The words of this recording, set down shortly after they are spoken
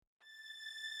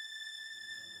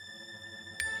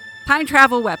Time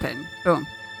travel weapon. Boom.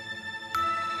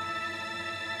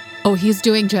 Oh, he's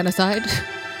doing genocide?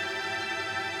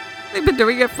 They've been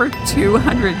doing it for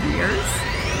 200 years.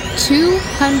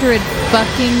 200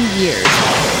 fucking years.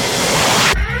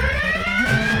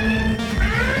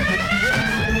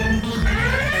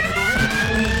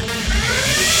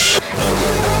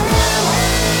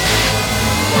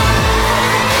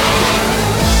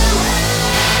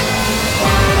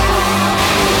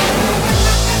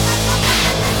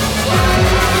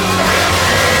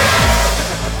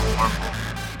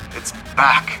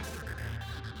 Back.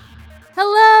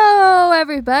 Hello,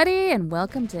 everybody, and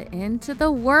welcome to Into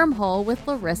the Wormhole with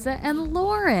Larissa and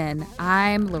Lauren.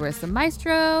 I'm Larissa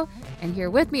Maestro, and here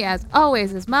with me, as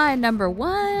always, is my number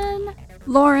one,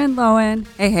 Lauren Lowen.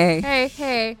 Hey.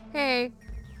 Hey.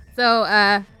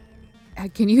 So,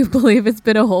 can you believe it's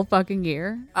been a whole fucking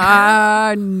year?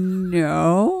 No.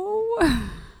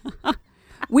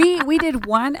 We did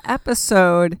one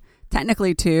episode,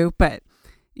 technically two, but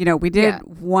we did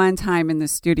one time in the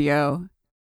studio,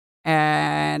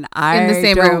 and I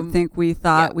don't think we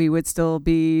thought we would still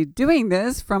be doing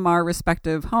this from our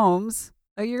respective homes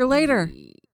a year later.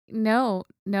 No.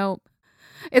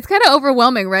 It's kind of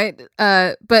overwhelming, right?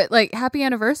 But like, happy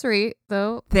anniversary,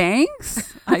 though.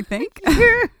 Thanks, I think.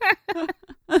 So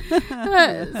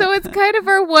it's kind of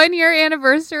our 1 year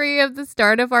anniversary of the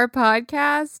start of our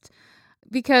podcast,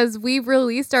 because we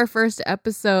released our first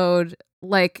episode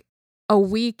like a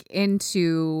week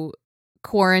into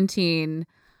quarantine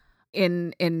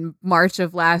in March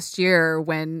of last year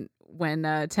when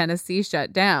Tennessee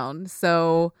shut down.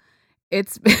 So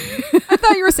it's I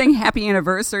thought you were saying happy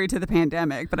anniversary to the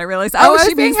pandemic, but I realized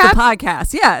she means the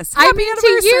podcast. Yes. Happy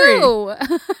anniversary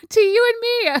to you and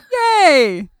me.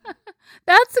 Yay.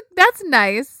 That's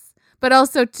nice, but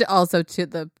also to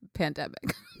the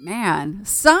pandemic. Man,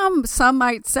 some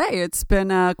might say it's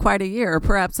been quite a year,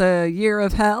 perhaps a year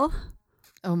of hell.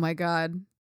 Oh my God.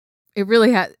 It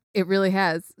really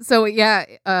has. So yeah,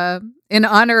 in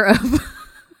honor of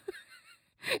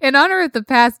the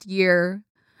past year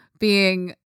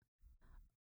being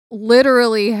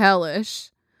literally hellish,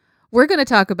 we're going to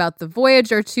talk about the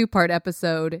Voyager 2-part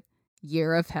episode,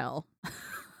 Year of Hell.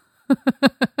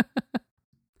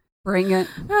 Bring it.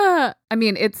 I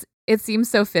mean, it seems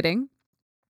so fitting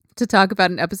to talk about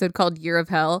an episode called Year of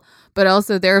Hell, but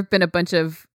also there have been a bunch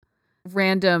of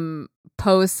random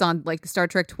posts on like Star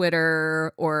Trek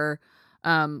Twitter or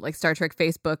like Star Trek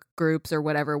Facebook groups or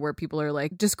whatever, where people are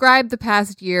like, describe the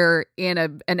past year in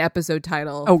an episode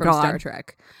title from Star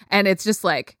Trek, and it's just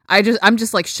like I'm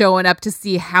just like showing up to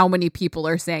see how many people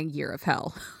are saying Year of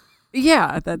Hell.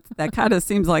 Yeah, that kind of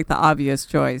seems like the obvious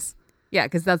choice. Yeah,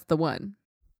 because that's the one.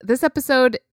 This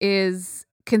episode is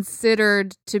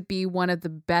considered to be one of the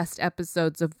best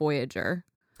episodes of Voyager.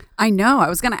 I know. I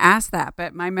was going to ask that,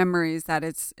 but my memory is that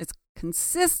it's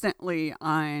consistently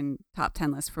on top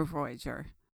 10 lists for Voyager.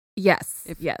 Yes.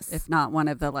 If not one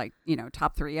of the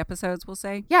top 3 episodes, we'll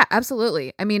say. Yeah,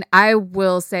 absolutely. I mean, I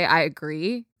will say I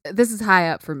agree. This is high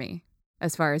up for me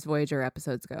as far as Voyager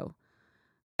episodes go.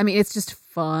 I mean, it's just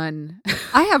fun.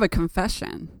 I have a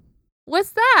confession.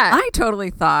 What's that? I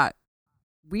totally thought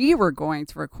we were going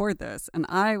to record this and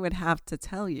I would have to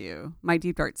tell you my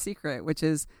deep dark secret, which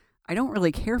is I don't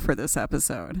really care for this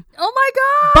episode. Oh my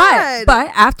God.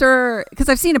 But after, because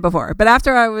I've seen it before, but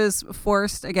after I was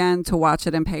forced again to watch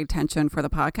it and pay attention for the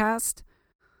podcast,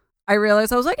 I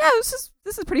realized I was like, yeah,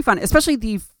 this is pretty fun, especially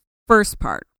the first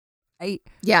part.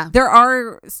 There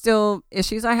are still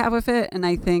issues I have with it, and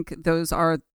I think those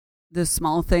are the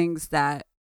small things that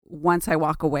once I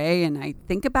walk away and I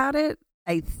think about it,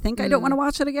 I think I don't want to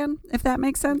watch it again, if that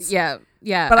makes sense. Yeah,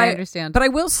 but I understand. But I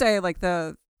will say,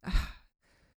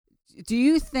 do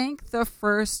you think the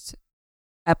first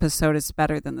episode is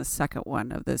better than the second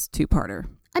one of this 2-parter?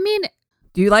 I mean,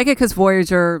 do you like it because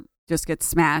Voyager just gets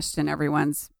smashed and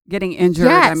everyone's getting injured?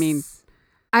 Yes. I mean,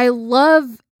 I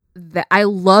love that. I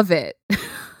love it.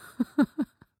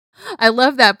 I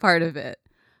love that part of it.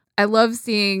 I love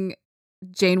seeing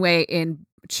Janeway in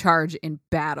charge in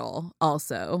battle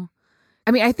also.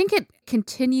 I mean, I think it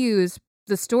continues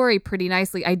the story pretty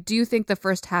nicely. I do think the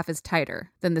first half is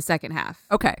tighter than the second half.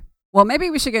 Okay. Well, maybe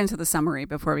we should get into the summary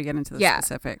before we get into the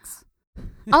specifics.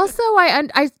 Also,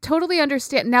 I totally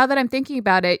understand. Now that I'm thinking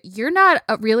about it, you're not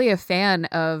really a fan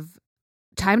of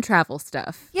time travel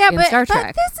stuff in Star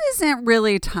Trek. But this isn't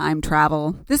really time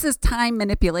travel. This is time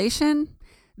manipulation.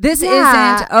 This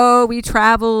isn't, we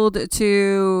traveled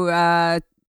to...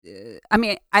 I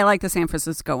mean, I like the San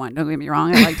Francisco one. Don't get me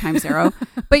wrong. I like Time Zero.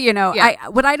 But,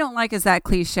 what I don't like is that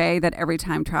cliche that every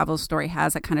time travel story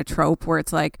has, that kind of trope where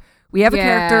it's like, we have a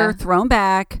character thrown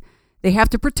back. they have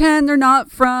to pretend they're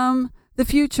not from the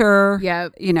future. Yeah.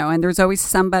 You know, and there's always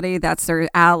somebody that's their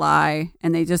ally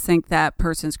and they just think that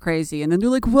person's crazy. And then they're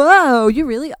like, whoa, you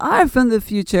really are from the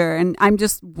future. And I'm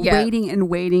just waiting and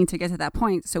waiting to get to that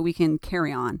point so we can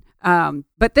carry on.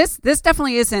 But this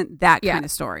definitely isn't that kind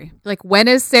of story. Like, when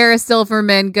is Sarah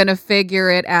Silverman going to figure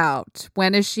it out?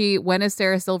 When is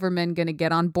Sarah Silverman going to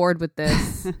get on board with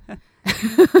this?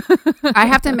 I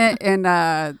have to admit, in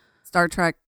Star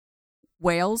Trek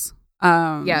Whales,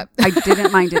 I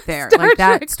didn't mind it there. Like,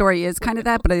 that story is kind of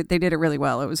that, but they did it really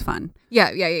well. It was fun.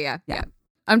 Yeah.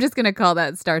 I'm just going to call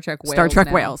that Star Trek Whales. Star Trek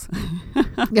now. Whales.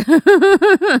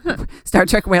 Star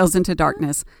Trek Whales into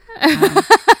darkness.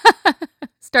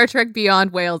 Star Trek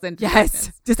Beyond Whales into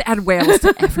darkness. Just add whales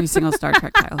to every single Star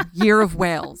Trek title. Year of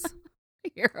Whales.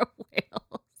 Year of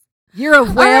Whales. Year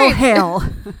of Whale Hail.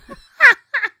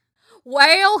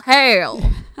 Whale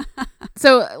Hail.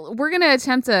 So we're going to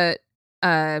attempt a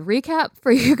recap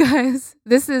for you guys.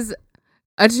 This is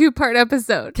a 2-part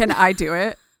episode. Can I do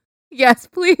it? Yes,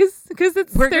 please, because I'm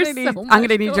going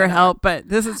to need your help, but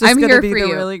this is just going to be the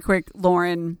really quick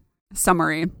Lauren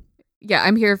summary. Yeah,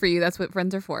 I'm here for you. That's what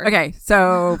friends are for. Okay,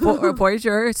 so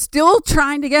Voyager still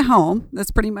trying to get home. That's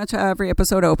pretty much how every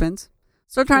episode opens.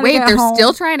 Still trying to get home. Wait, they're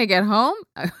still trying to get home?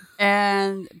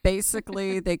 And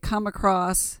basically, they come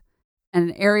across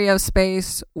an area of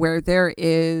space where there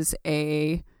is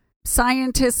a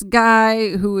scientist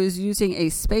guy who is using a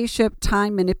spaceship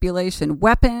time manipulation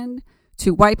weapon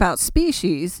to wipe out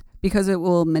species because it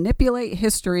will manipulate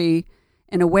history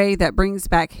in a way that brings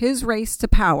back his race to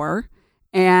power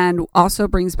and also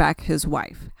brings back his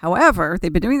wife. However,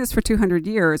 they've been doing this for 200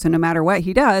 years, and no matter what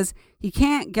he does, he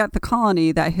can't get the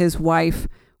colony that his wife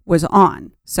was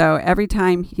on. So every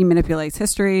time he manipulates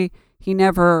history, he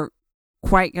never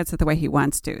quite gets it the way he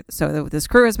wants to. So this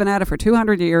crew has been at it for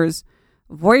 200 years.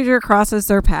 Voyager crosses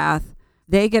their path.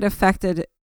 They get affected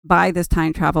by this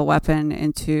time travel weapon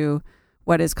into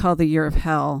what is called the Year of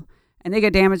Hell, and they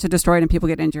get damaged and destroyed, and people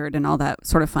get injured and all that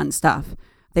sort of fun stuff.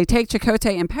 They take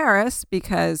Chakotay and Paris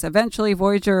because eventually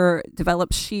Voyager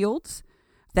develops shields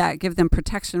that give them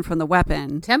protection from the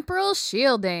weapon. Temporal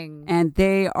shielding. And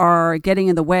they are getting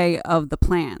in the way of the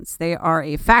plans. They are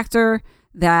a factor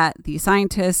that the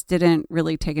scientists didn't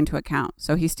really take into account.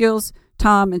 So he steals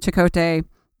Tom and Chakotay.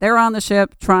 They're on the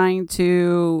ship trying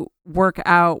to work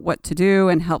out what to do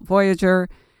and help Voyager.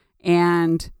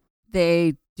 And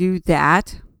they do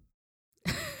that.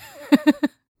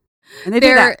 And they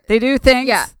do that. They do things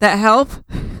that help.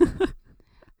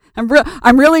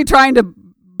 I'm really trying to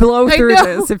blow through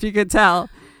this, if you could tell.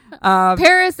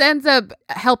 Paris ends up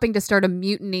helping to start a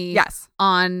mutiny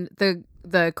on the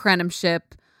Krenim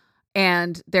ship,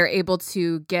 and they're able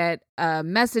to get a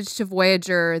message to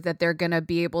Voyager that they're going to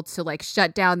be able to like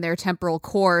shut down their temporal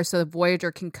core so that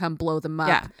Voyager can come blow them up.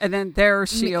 Yeah, and then their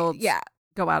shields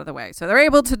go out of the way. So they're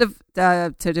able to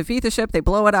defeat the ship. They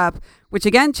blow it up, which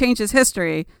again changes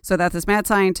history so that this mad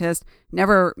scientist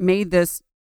never made this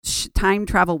time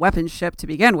travel weapon ship to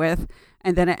begin with.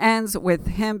 And then it ends with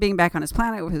him being back on his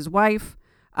planet with his wife.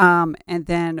 And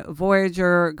then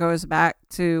Voyager goes back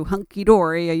to Hunky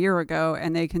Dory a year ago,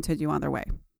 and they continue on their way.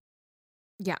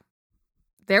 Yeah.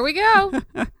 There we go.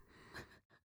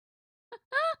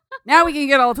 Now we can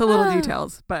get all to little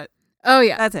details, but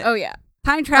that's it. Oh, yeah.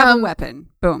 Time travel weapon.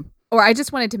 Boom. Or I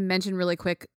just wanted to mention really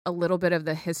quick a little bit of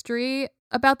the history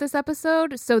about this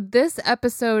episode. So this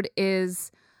episode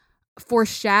is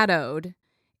foreshadowed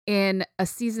in a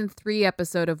season 3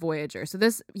 episode of Voyager. So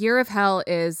this Year of Hell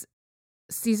is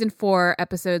season 4,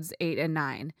 episodes 8 and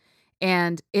 9.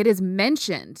 And it is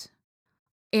mentioned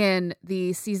in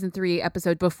the season 3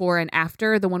 episode before and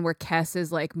after, the one where Kes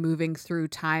is like moving through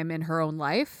time in her own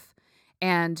life.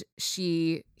 And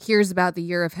she hears about the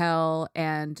Year of Hell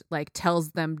and like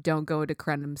tells them don't go to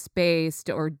Krenim space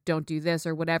or don't do this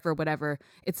or whatever.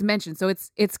 It's mentioned. So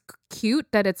it's cute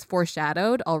that it's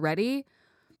foreshadowed already.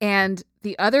 And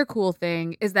the other cool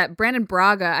thing is that Brandon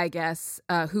Braga, I guess,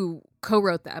 who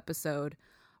co-wrote the episode,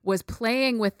 was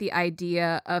playing with the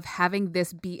idea of having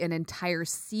this be an entire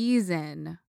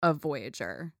season of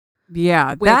Voyager.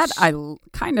 Yeah, that I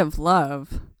kind of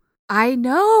love. I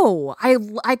know.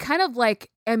 I kind of like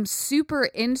am super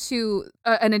into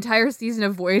an entire season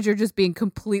of Voyager just being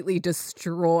completely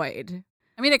destroyed.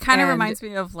 I mean, it kind of reminds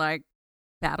me of like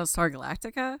Battlestar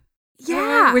Galactica.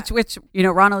 Yeah. Which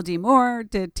Ronald D. Moore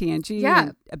did TNG.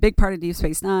 Yeah. A big part of Deep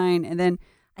Space Nine. And then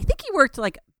I think he worked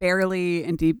like barely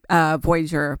in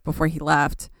Voyager before he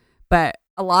left. But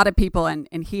a lot of people, and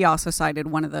he also cited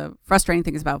one of the frustrating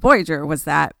things about Voyager was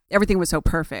that everything was so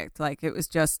perfect. Like it was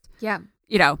just,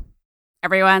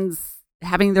 everyone's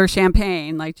having their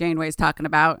champagne like Janeway's talking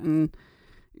about. And,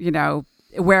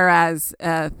 whereas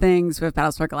things with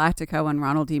Battlestar Galactica when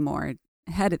Ronald D. Moore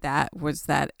headed that was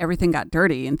that everything got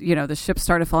dirty and, the ship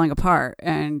started falling apart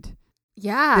and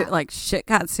shit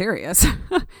got serious.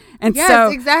 And yes, so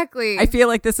exactly. I feel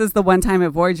like this is the one time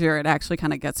at Voyager it actually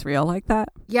kind of gets real like that.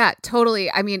 Yeah,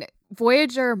 totally. I mean,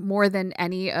 Voyager, more than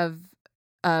any of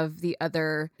the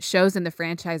other shows in the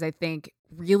franchise, I think,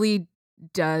 really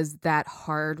does that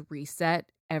hard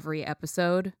reset every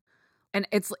episode. And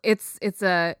it's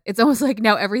almost like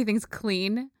now everything's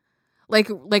clean. Like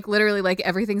literally like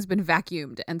everything's been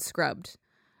vacuumed and scrubbed.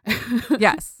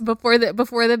 Yes. before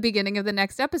the beginning of the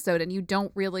next episode, and you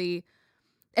don't really,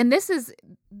 and this is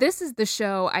the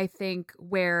show, I think,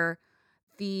 where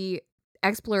the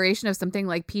exploration of something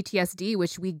like PTSD,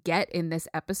 which we get in this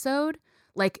episode,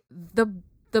 like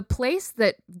the place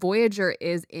that Voyager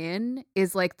is in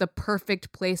is like the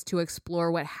perfect place to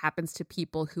explore what happens to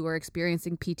people who are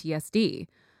experiencing PTSD.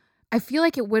 I feel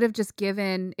like it would have just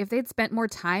given, if they'd spent more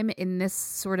time in this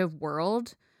sort of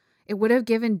world, it would have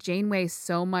given Janeway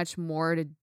so much more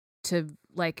to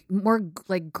like, more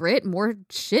like grit, more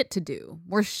shit to do,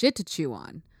 more shit to chew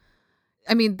on.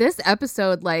 I mean, this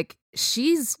episode, like,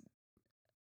 she's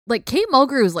like, Kate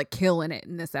Mulgrew is like killing it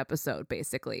in this episode,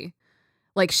 basically.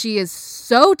 Like, she is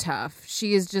so tough.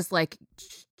 She is just like,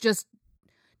 just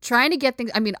trying to get things.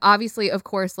 I mean, obviously, of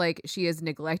course, like, she is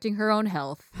neglecting her own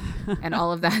health and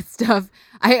all of that stuff.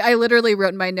 I literally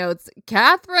wrote in my notes,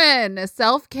 Catherine,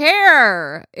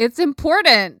 self-care. It's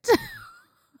important.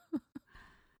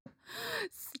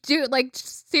 Dude, like,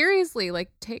 seriously,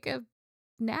 like, take a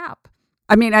nap.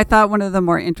 I mean, I thought one of the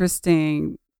more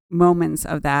interesting moments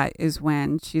of that is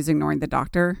when she's ignoring the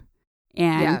doctor.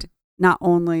 And not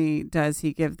only does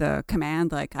he give the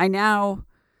command, like, I now,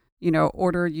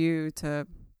 order you to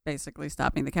basically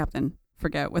stop being the captain.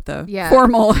 Forget what the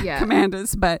formal command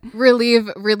is, but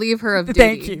relieve her of duty.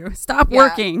 Thank you. Stop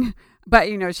working. But,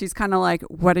 she's kind of like,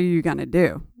 what are you going to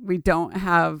do? We don't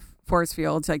have force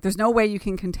fields. Like, there's no way you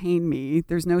can contain me.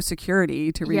 There's no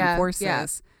security to reinforce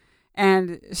this.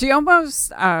 And she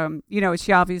almost,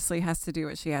 she obviously has to do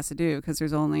what she has to do because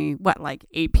there's only,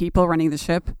 8 people running the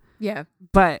ship? Yeah.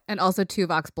 But and also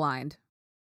Tuvok's blind.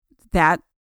 That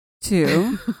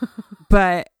too.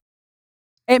 But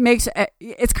it makes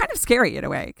it's kind of scary in a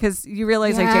way because you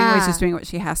realize like Janeway's just doing what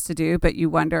she has to do, but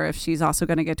you wonder if she's also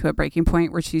going to get to a breaking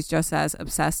point where she's just as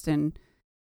obsessed and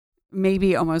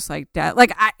maybe almost like death.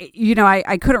 Like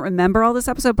I couldn't remember all this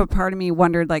episode, but part of me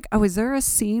wondered like, oh, is there a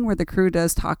scene where the crew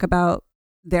does talk about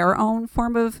their own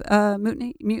form of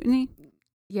mutiny?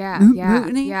 Yeah,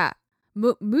 mutiny. Yeah.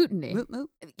 Mutiny.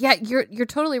 Yeah, you're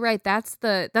totally right. That's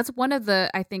one of the,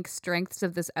 I think, strengths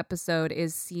of this episode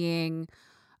is seeing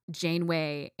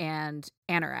Janeway and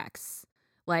Anorax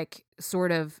like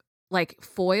sort of like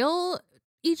foil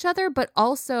each other, but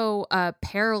also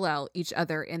parallel each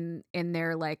other in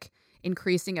their like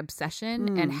increasing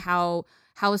obsession and how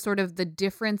sort of the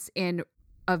difference in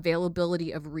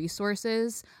availability of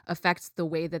resources affects the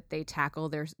way that they tackle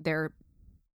their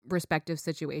respective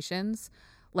situations.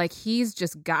 Like he's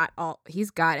got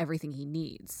everything he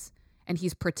needs and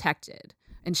he's protected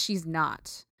and she's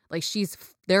not. Like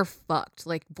they're fucked.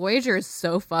 Like Voyager is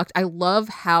so fucked. I love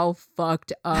how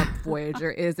fucked up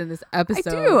Voyager is in this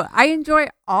episode. I do. I enjoy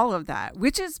all of that,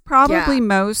 which is probably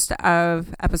most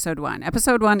of episode 1.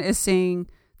 Episode 1 is seeing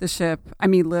the ship, I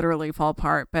mean, literally fall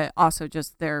apart, but also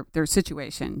just their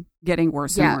situation getting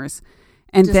worse and worse.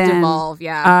 And just then evolve,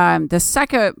 the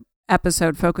second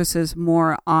episode focuses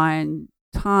more on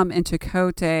Tom and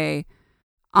Chakotay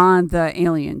on the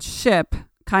alien ship,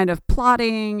 kind of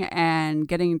plotting and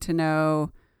getting to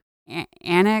know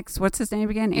Annex. What's his name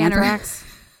again? Anthrax?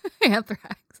 Anorax?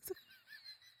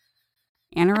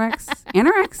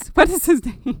 What is his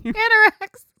name?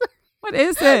 Anorax. What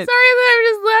is it? Sorry that I'm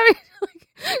just laughing. Like,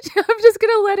 I'm just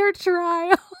going to let her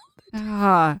try.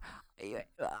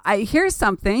 I hear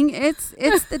something. It's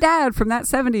the dad from that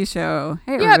 70s show.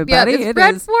 Hey, everybody. It's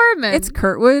Brett Foreman. It's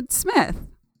Kurtwood Smith.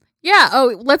 Yeah.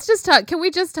 Oh, let's just talk. Can we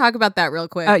just talk about that real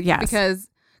quick? Yes. Because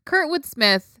Kurtwood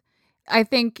Smith, I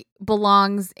think,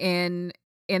 belongs in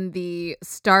the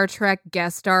Star Trek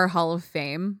guest star Hall of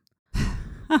Fame.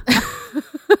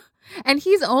 And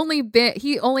he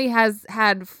only has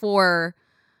had 4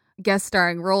 guest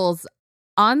starring roles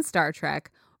on Star Trek,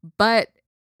 but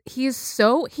he's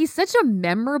such a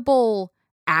memorable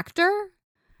actor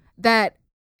that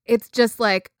it's just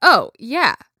like, oh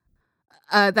yeah,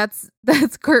 that's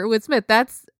Kurtwood Smith.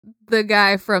 That's the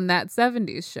guy from that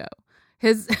 70s show.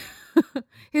 His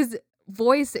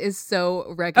voice is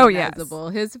so recognizable. Oh,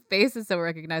 yes. His face is so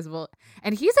recognizable,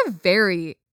 and he's a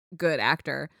very good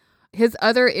actor. His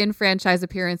other in-franchise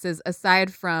appearances,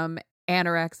 aside from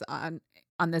Anorex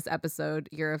on this episode,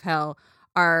 Year of Hell,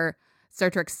 are Star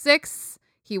Trek VI.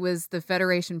 He was the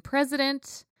Federation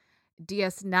president.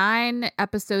 DS9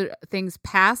 episode Things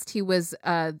Past. He was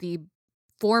the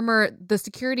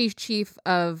security chief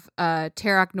of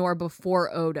Terok Nor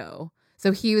before Odo.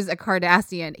 So he was a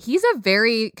Cardassian. He's a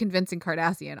very convincing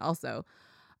Cardassian also.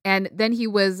 And then he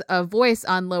was a voice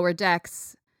on Lower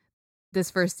Decks this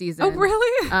first season. Oh,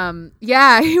 really?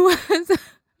 Yeah, he was.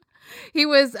 He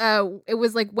was. It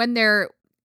was like when they're.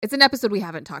 It's an episode we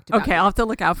haven't talked about. Okay, I'll have to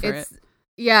look out for it.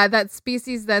 Yeah, that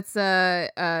species that's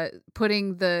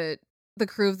putting the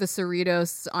crew of the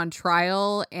Cerritos on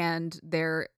trial, and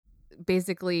they're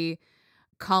basically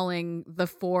calling the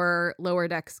 4 Lower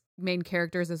Decks main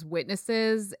characters as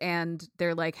witnesses, and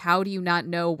they're like, how do you not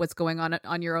know what's going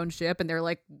on your own ship? And they're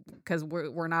like, because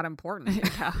we're not important.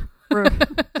 Yeah, we're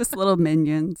just little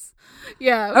minions.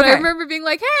 Yeah, but I remember being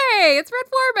like, hey, it's Red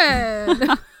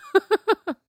Foreman.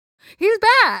 He's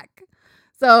back.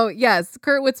 So yes,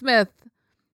 Kurtwood Smith,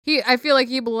 I feel like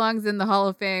he belongs in the Hall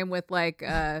of Fame with like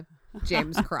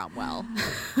James Cromwell.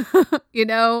 You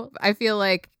know, I feel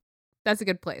like that's a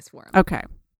good place for him. Okay.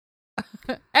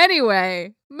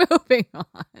 Anyway, moving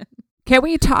on. Can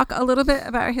we talk a little bit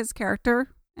about his character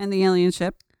and the alien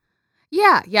ship?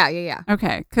 Yeah.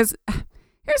 Okay, because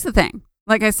here's the thing.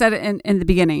 Like I said in the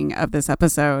beginning of this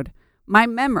episode, my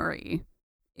memory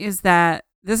is that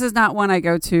this is not one I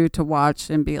go to watch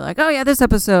and be like, oh yeah, this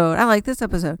episode, I like this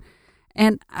episode.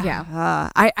 And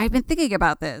I've been thinking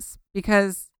about this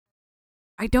because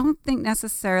I don't think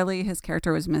necessarily his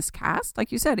character was miscast.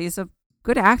 Like you said, he's a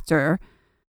good actor.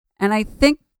 And I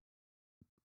think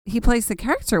he plays the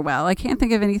character well. I can't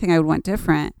think of anything I would want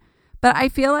different. But I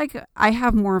feel like I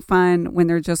have more fun when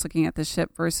they're just looking at the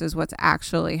ship versus what's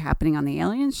actually happening on the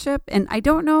alien ship. And I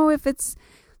don't know if it's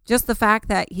just the fact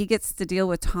that he gets to deal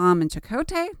with Tom and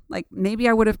Chakotay. Like maybe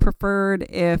I would have preferred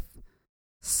if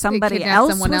somebody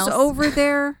else was over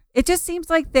there. It just seems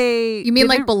like they... You mean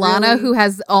like B'Elanna, who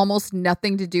has almost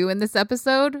nothing to do in this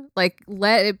episode? Like,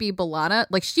 let it be B'Elanna.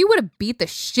 Like, she would have beat the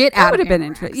shit out of him. That would have been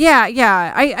interesting.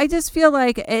 Yeah. I just feel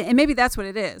like... And maybe that's what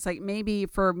it is. Like, maybe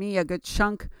for me, a good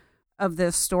chunk of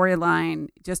this storyline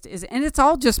just is... And it's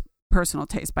all just personal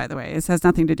taste, by the way. This has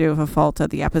nothing to do with a fault of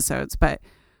the episodes. But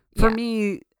for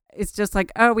me, it's just like,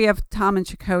 oh, we have Tom and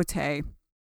Chakotay.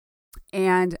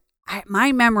 And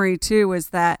my memory, too, was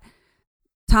that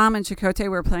Tom and Chakotay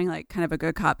were playing like kind of a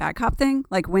good cop, bad cop thing.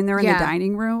 Like when they're in the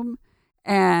dining room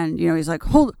and, you know, he's like,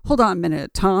 hold on a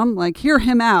minute, Tom, like hear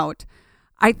him out.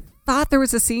 I thought there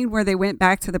was a scene where they went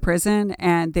back to the prison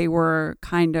and they were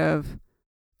kind of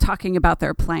talking about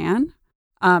their plan,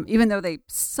 even though they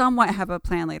somewhat have a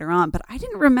plan later on. But I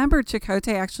didn't remember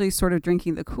Chakotay actually sort of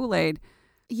drinking the Kool-Aid.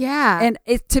 Yeah. And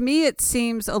to me, it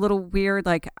seems a little weird.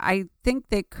 Like I think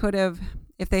they could have,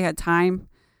 if they had time,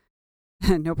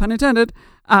 no pun intended.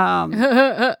 I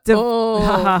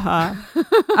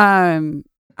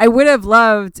would have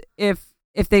loved if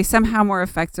they somehow more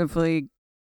effectively.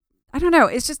 I don't know.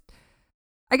 It's just,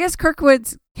 I guess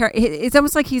Kirkwood's. It's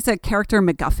almost like he's a character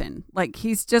MacGuffin. Like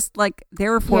he's just like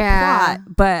there for plot,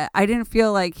 but I didn't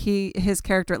feel like his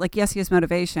character. Like yes, he has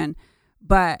motivation,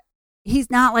 but he's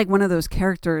not like one of those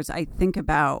characters I think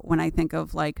about when I think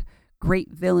of like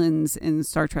great villains in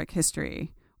Star Trek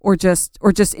history. Or just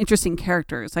interesting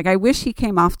characters. Like I wish he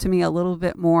came off to me a little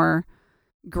bit more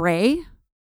gray,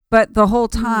 but the whole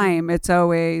time it's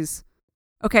always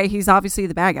okay. He's obviously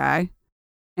the bad guy,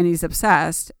 and he's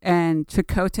obsessed. And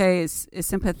Chakotay is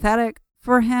sympathetic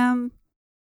for him,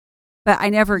 but I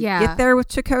never get there with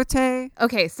Chakotay.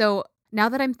 Okay, so now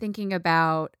that I'm thinking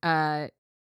about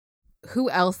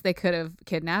who else they could have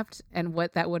kidnapped and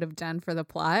what that would have done for the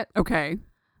plot. Okay.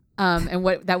 And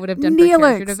what that would have done for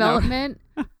character development.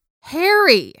 No.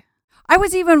 Harry. I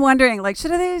was even wondering, like,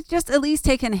 should they just at least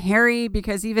taken Harry?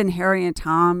 Because even Harry and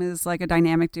Tom is like a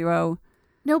dynamic duo.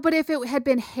 No, but if it had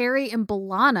been Harry and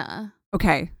B'Elanna.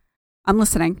 Okay. I'm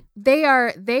listening. They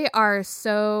are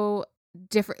so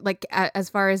different. Like, as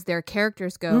far as their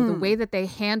characters go, the way that they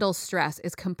handle stress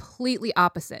is completely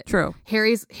opposite. True.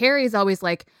 Harry's always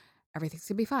like, everything's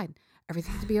going to be fine.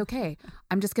 Everything's going to be okay.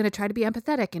 I'm just going to try to be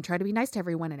empathetic and try to be nice to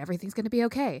everyone and everything's going to be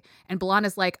okay. And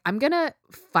B'Elanna's like, I'm going to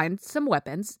find some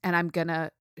weapons and I'm going to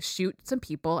shoot some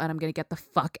people and I'm going to get the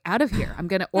fuck out of here. I'm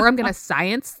going to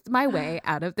science my way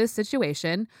out of this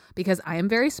situation because I am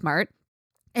very smart.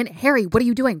 And Harry, what are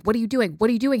you doing? What are you doing? What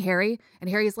are you doing, Harry? And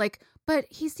Harry's like, but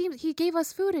he gave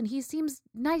us food and he seems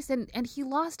nice and he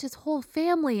lost his whole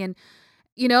family and,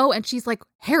 you know, and she's like,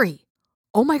 Harry,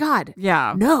 oh my God.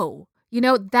 Yeah. No. You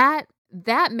know, that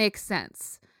makes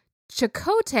sense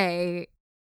Chakotay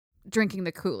drinking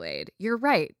the Kool-Aid, you're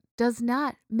right, does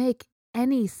not make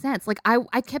any sense. Like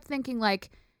I kept thinking like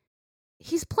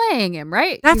he's playing him,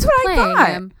 right? That's he's what I playing thought.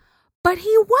 him, but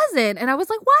he wasn't. And I was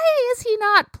like, why is he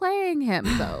not playing him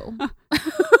though?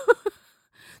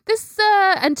 This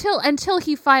until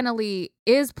he finally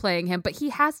is playing him, but he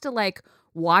has to like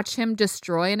watch him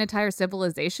destroy an entire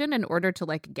civilization in order to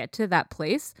like get to that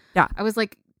place. Yeah. I was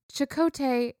like,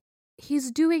 Chakotay,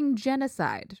 he's doing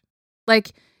genocide.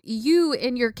 Like, you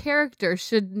in your character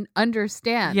should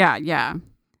understand Yeah.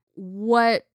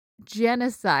 what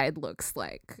genocide looks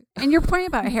like. And your point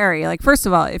about Harry, like, first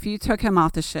of all, if you took him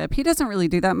off the ship, he doesn't really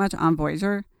do that much on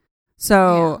Voyager.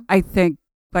 So I think,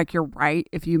 like, you're right.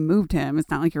 If you moved him, it's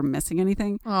not like you're missing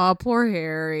anything. Oh, poor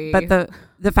Harry. But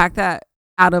the fact that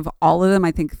out of all of them,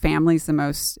 I think family's the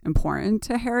most important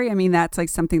to Harry. I mean, that's like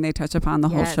something they touch upon the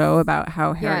whole show about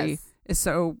how Harry is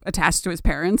so attached to his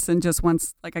parents and just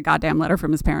wants like a goddamn letter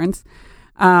from his parents.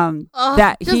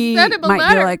 That he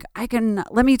might be like,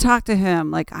 let me talk to him.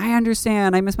 Like, I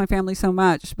understand, I miss my family so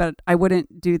much, but I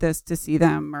wouldn't do this to see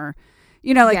them, or,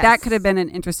 you know, like that could have been an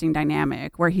interesting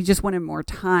dynamic where he just wanted more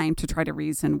time to try to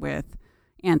reason with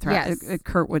Anthrax,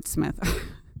 Kurtwood Smith,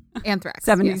 Anthrax,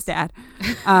 70s dad.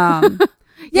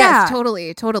 Yes,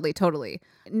 totally.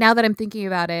 Now that I'm thinking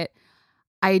about it,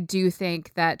 I do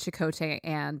think that Chakotay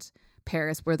and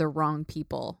Paris were the wrong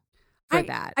people for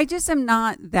that. I just am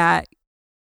not that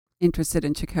interested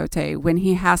in Chakotay when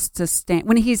he has to stand,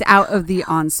 when he's out of the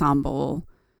ensemble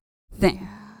thing,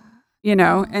 you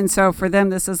know? And so for them,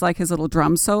 this is like his little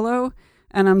drum solo.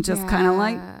 And I'm just kind of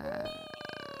like...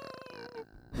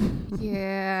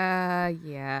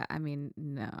 Yeah. I mean,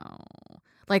 no.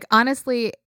 Like,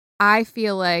 honestly, I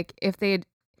feel like if they'd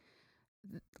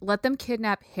let them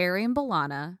kidnap Harry and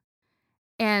B'Elanna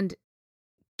and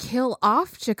kill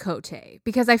off Chakotay,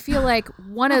 because I feel like Oh,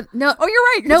 you're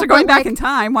right. No, they're going back in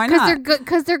time. Why not?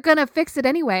 Because they're gonna fix it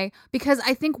anyway. Because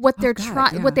I think what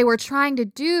what they were trying to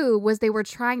do was they were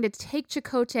trying to take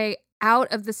Chakotay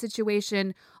out of the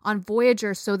situation on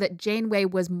Voyager so that Janeway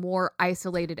was more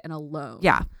isolated and alone.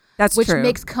 Yeah, that's true. Which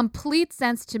makes complete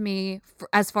sense to me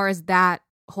as far as that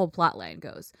whole plot line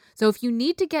goes. So if you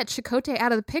need to get Chakotay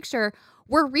out of the picture,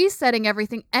 we're resetting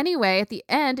everything anyway at the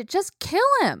end. Just kill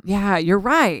him. Yeah, you're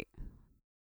right.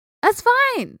 That's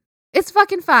fine. It's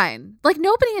fucking fine. Like,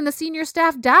 nobody in the senior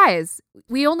staff dies.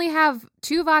 We only have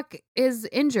Tuvok is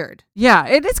injured. Yeah,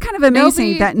 it is kind of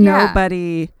amazing that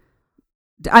nobody...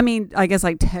 I mean, I guess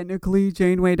like technically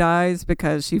Janeway dies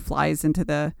because she flies into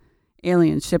the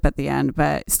alien ship at the end,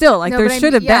 but still, like, there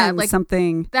should have been like,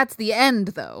 something. That's the end,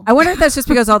 though. I wonder if that's just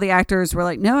because all the actors were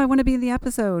like, no, I want to be in the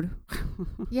episode.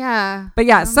 Yeah. But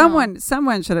yeah, someone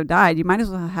should have died. You might as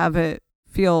well have it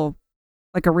feel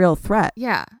like a real threat.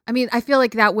 Yeah. I mean, I feel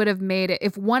like that would have made it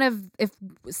if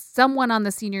someone on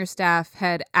the senior staff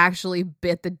had actually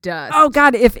bit the dust. Oh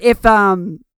God, if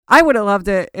I would have loved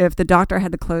it if the doctor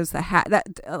had to close the hat. That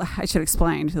I should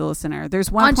explain to the listener. There's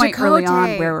one point early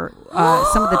on where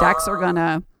some of the decks are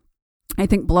gonna, I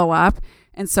think, blow up,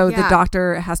 and so the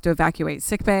doctor has to evacuate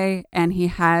sickbay, and he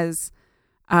has,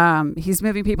 he's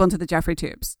moving people into the Jeffrey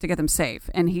tubes to get them safe,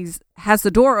 and has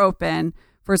the door open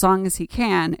for as long as he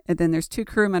can, and then there's two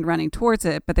crewmen running towards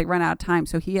it, but they run out of time,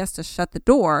 so he has to shut the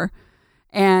door.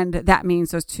 And that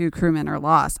means those two crewmen are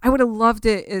lost. I would have loved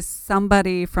it if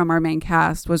somebody from our main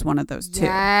cast was one of those two.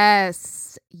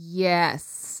 Yes.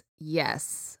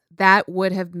 That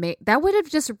would have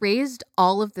just raised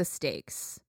all of the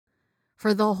stakes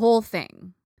for the whole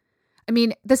thing. I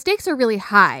mean, the stakes are really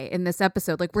high in this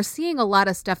episode. Like, we're seeing a lot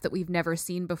of stuff that we've never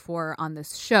seen before on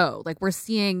this show. Like, we're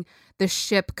seeing the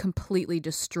ship completely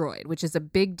destroyed, which is a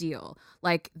big deal.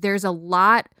 Like, there's a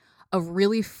lot of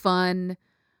really fun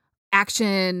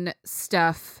action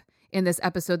stuff in this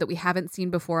episode that we haven't seen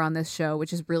before on this show,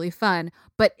 which is really fun.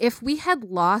 But if we had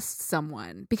lost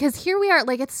someone, because here we are,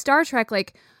 like, it's Star Trek,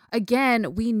 like,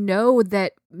 again, we know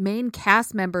that main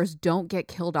cast members don't get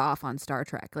killed off on Star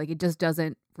Trek. Like, it just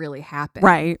doesn't really happen.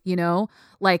 Right. You know?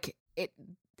 Like, it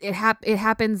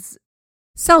happens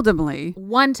seldomly.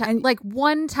 One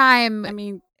time. I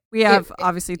mean, we have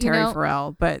obviously Terry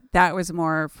Farrell, but that was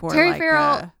more for Terry like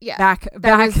Farrell, back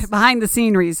behind the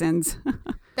scene reasons.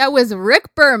 That was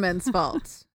Rick Berman's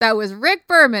fault. That was Rick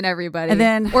Berman, everybody. And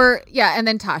then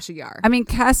Tasha Yar. I mean,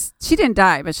 Cass, she didn't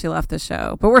die, but she left the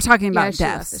show. But we're talking about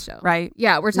deaths, left the show. Right?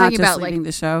 Yeah, we're talking about like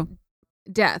the show.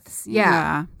 Deaths.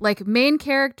 Yeah. Like main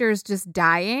characters just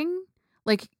dying.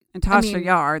 Like, and Tasha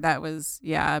Yar, that was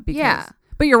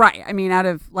But you're right. I mean, out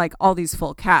of like all these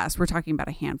full cast, we're talking about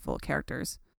a handful of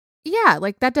characters. Yeah,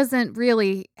 like that doesn't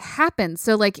really happen.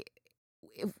 So like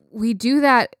if we do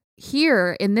that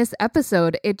here in this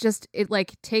episode, it just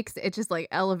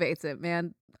elevates it,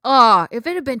 man. Oh, if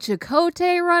it had been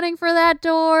Chakotay running for that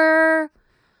door.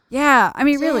 Yeah, I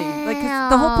mean, really, like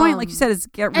 'cause the whole point, like you said, is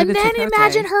get rid and of then Chakotay.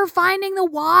 imagine her finding the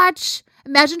watch.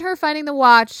 Imagine her finding the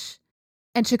watch,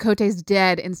 and Chakotay's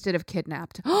dead instead of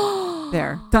kidnapped.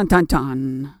 There, dun dun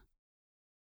dun.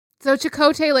 So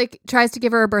Chakotay like tries to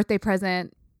give her a birthday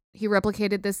present. He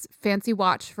replicated this fancy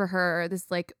watch for her, this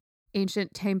like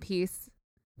ancient timepiece,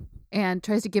 and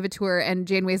tries to give it to her. And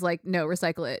Janeway's like, "No,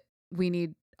 recycle it. We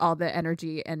need all the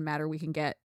energy and matter we can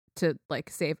get to like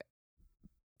save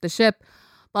the ship."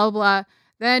 Blah, blah, blah.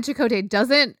 Then Chakotay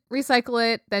doesn't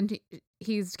recycle it. Then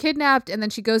he's kidnapped. And then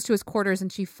she goes to his quarters and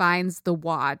she finds the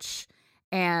watch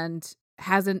and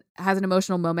has an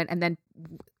emotional moment and then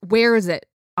wears it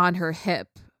on her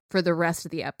hip for the rest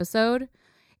of the episode.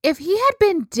 If he had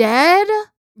been dead.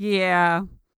 Yeah.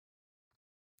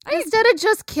 Instead of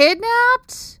just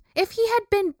kidnapped. If he had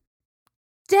been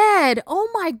dead. Oh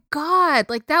my God.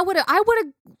 Like that would have,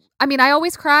 I mean, I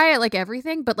always cry at like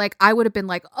everything, but like I would have been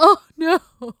like, oh no,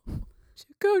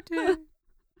 Chakotay.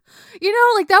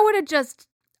 Like that would have just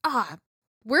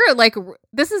we're like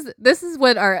this is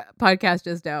what our podcast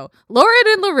is now. Lauren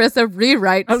and Larissa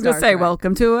rewrite. I was Star gonna say, Trek.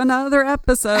 welcome to another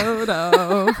episode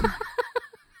of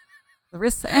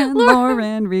Larissa and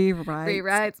Lauren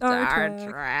rewrite Star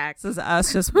Trek. This is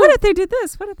us just, what if they did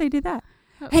this? What if they did that?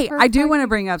 Hey, I do want to Perfect.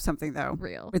 bring up something though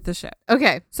Real. with the ship.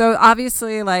 Okay. So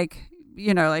obviously, like,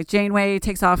 like Janeway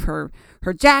takes off her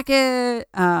jacket,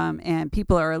 and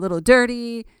people are a little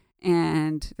dirty,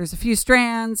 and there's a few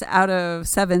strands out of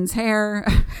Seven's hair,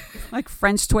 like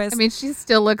French twist. I mean, she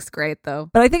still looks great though.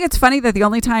 But I think it's funny that the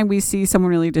only time we see someone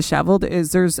really disheveled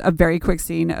is there's a very quick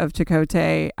scene of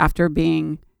Chakotay after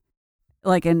being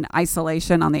like in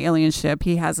isolation on the alien ship.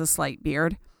 He has a slight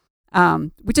beard,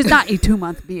 which is not a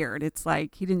 2-month beard. It's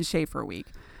like he didn't shave for a week.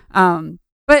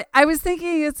 But I was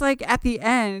thinking it's like at the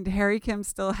end, Harry Kim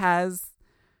still has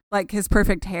like his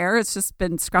perfect hair. It's just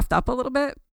been scruffed up a little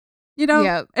bit,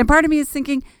 Yep. And part of me is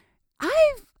thinking,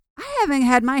 I haven't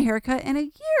had my haircut in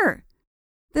a year.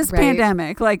 This Right.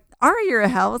 pandemic, like our year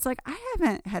of hell, it's like I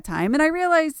haven't had time. And I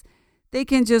realize they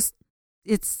can just,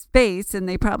 it's space and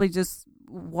they probably just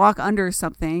walk under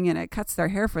something and it cuts their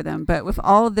hair for them. But with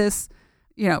all of this,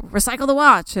 recycle the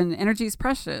watch and energy is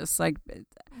precious. Like,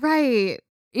 Right.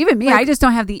 even me, Like- I just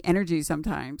don't have the energy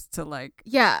sometimes to like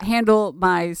Yeah. handle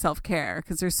my self-care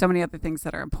because there's so many other things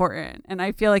that are important. And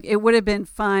I feel like it would have been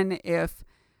fun if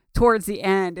towards the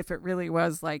end, if it really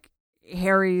was like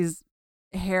Harry's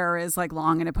hair is like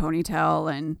long in a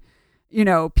ponytail and,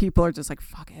 people are just like,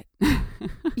 fuck it.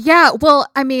 Yeah. Well,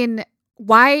 I mean,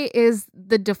 why is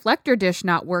the deflector dish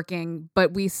not working,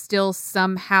 but we still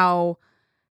somehow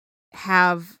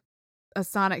have a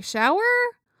sonic shower?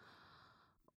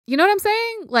 You know what I'm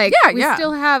saying? Like, Yeah, we yeah.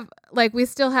 still have,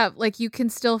 you can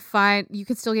still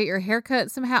get your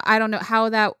haircut somehow. I don't know how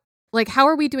that, like, how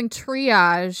are we doing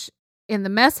triage in the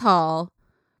mess hall,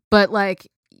 but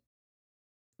like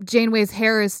Janeway's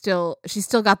hair is she's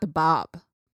still got the bob.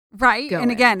 Right. Going.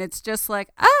 And again, it's just like,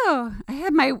 oh, I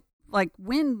had my like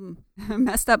wind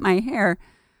messed up my hair.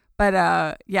 But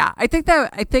yeah,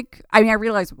 I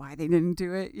realize why they didn't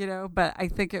do it, but I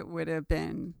think it would have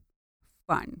been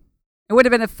fun. It would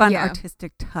have been a fun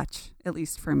artistic touch, at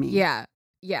least for me. Yeah.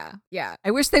 Yeah. Yeah.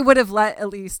 I wish they would have let at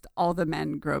least all the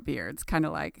men grow beards, kind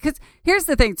of like, because here's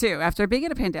the thing too, after being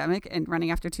in a pandemic and running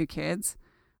after 2 kids,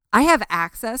 I have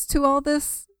access to all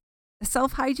this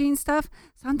self-hygiene stuff.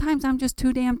 Sometimes I'm just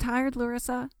too damn tired,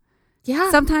 Larissa.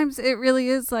 Yeah. Sometimes it really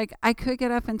is like I could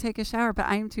get up and take a shower, but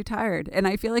I am too tired. And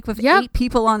I feel like with Yep. 8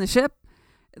 people on the ship,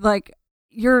 like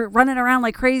you're running around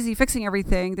like crazy fixing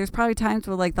everything. There's probably times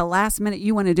where like the last minute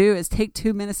you want to do is take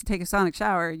 2 minutes to take a sonic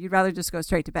shower. You'd rather just go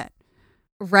straight to bed.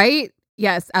 Right?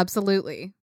 Yes,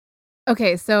 absolutely.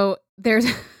 Okay, so there's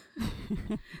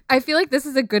I feel like this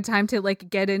is a good time to like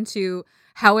get into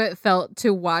how it felt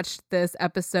to watch this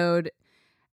episode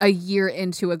a year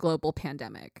into a global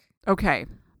pandemic. Okay.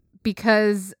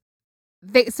 Because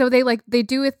they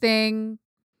do a thing.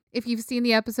 If you've seen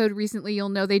the episode recently, you'll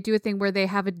know they do a thing where they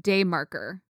have a day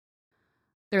marker.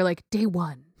 They're like day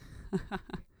 1,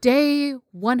 day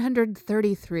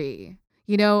 133,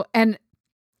 and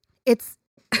it's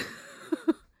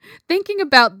thinking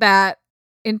about that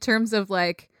in terms of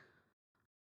like,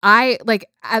 I like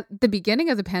at the beginning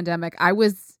of the pandemic, I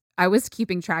was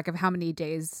keeping track of how many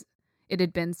days it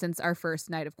had been since our first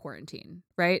night of quarantine.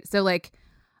 Right. So like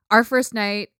our first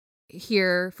night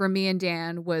here for me and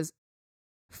Dan was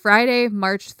Friday,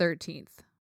 March 13th.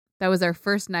 That was our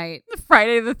first night.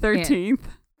 Friday the 13th.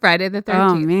 Friday the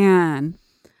 13th. Oh, man.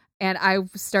 And I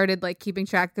started like keeping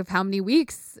track of how many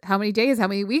weeks, how many days, how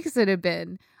many weeks it had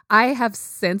been. I have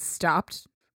since stopped.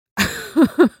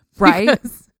 Right?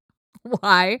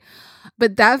 Why?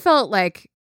 But that felt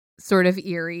like sort of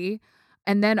eerie.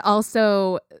 And then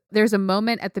also there's a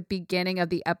moment at the beginning of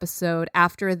the episode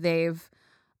after they've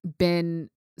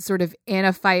been sort of in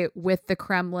a fight with the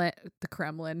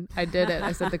Kremlin. I did it.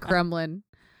 I said the Kremlin.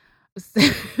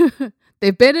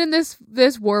 They've been in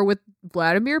this war with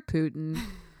Vladimir Putin.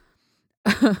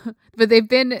 But they've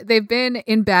been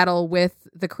in battle with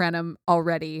the Kremlin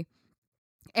already.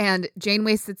 And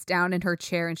Janeway sits down in her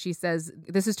chair and she says,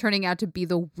 "This is turning out to be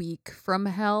the week from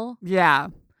hell." Yeah.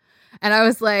 And I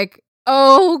was like,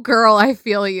 "Oh, girl, I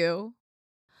feel you."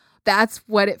 That's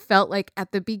what it felt like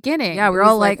at the beginning. Yeah, we're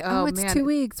all like, oh, it's man. 2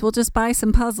 weeks. We'll just buy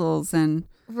some puzzles and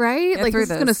Right? get Like, through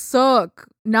this is going to suck,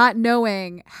 not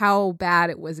knowing how bad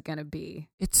it was going to be.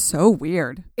 It's so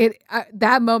weird.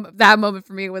 That moment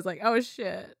for me was like, oh,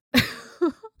 shit.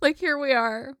 Like, here we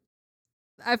are.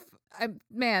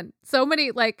 Man, so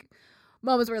many, like,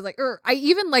 moments where it's like, I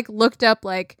even, like, looked up,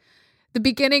 like, the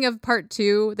beginning of part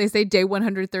 2, they say day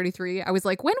 133. I was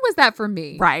like, when was that for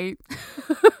me? Right.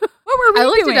 What were I we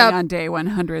looked it doing up. on day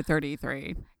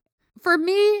 133? For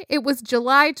me, it was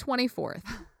July 24th.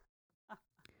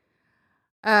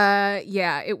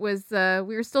 Yeah, it was,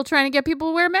 we were still trying to get people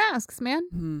to wear masks,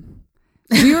 man.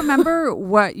 Do you remember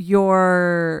what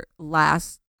your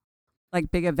last, like,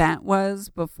 big event was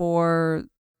before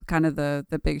kind of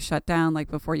the big shutdown, like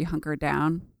before you hunkered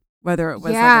down? Whether it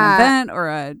was like an event or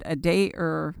a date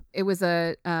or... It was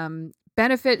a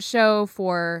benefit show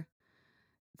for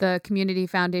the Community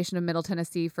Foundation of Middle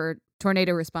Tennessee for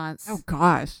tornado response. Oh,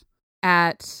 gosh.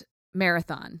 At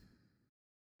Marathon.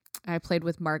 I played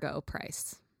with Margot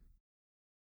Price.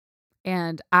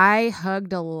 And I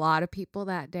hugged a lot of people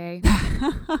that day.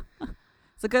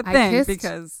 It's a good I thing kissed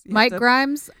because... Mike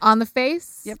Grimes on the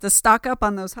face. You have to stock up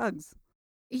on those hugs.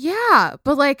 Yeah,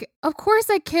 but like, of course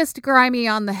I kissed Grimy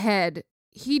on the head.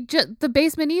 The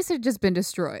basement east had just been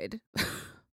destroyed.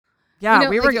 Yeah, You know,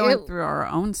 we were like, going through our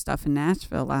own stuff in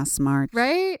Nashville last March.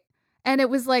 Right? And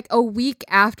it was like a week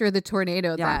after the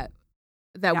tornado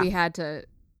that we had to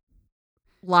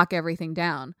lock everything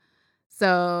down.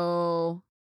 So,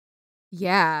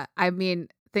 yeah, I mean,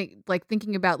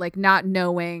 thinking about like not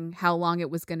knowing how long it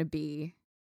was going to be.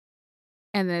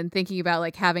 And then thinking about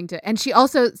like having to, and she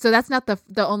also, so that's not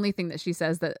the only thing that she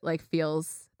says that like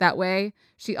feels that way.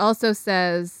 She also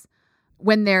says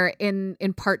when they're in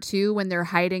part 2, when they're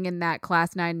hiding in that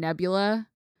Class 9 nebula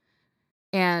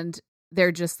and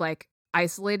they're just like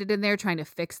isolated in there trying to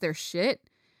fix their shit.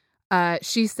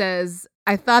 She says,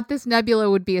 "I thought this nebula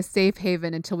would be a safe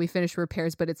haven until we finish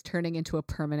repairs, but it's turning into a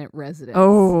permanent residence."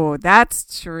 Oh,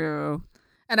 that's true.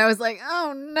 And I was like,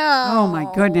 oh no. Oh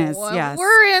my goodness, yes.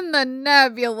 We're in the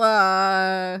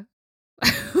nebula.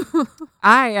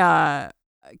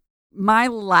 My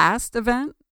last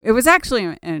event, it was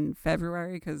actually in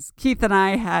February because Keith and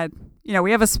I had,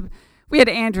 we had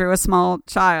Andrew, a small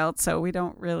child, so we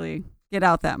don't really get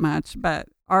out that much. But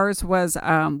ours was,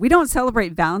 we don't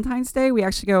celebrate Valentine's Day. We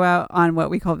actually go out on what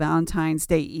we call Valentine's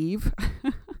Day Eve.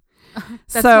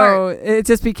 That's so smart. It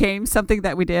just became something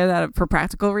that we did for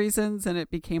practical reasons, and it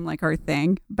became like our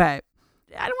thing. But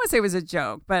I don't want to say it was a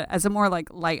joke, but as a more like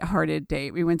lighthearted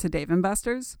date, we went to Dave &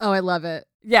 Buster's. Oh, I love it.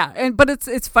 Yeah, but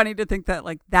it's funny to think that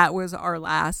like that was our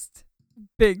last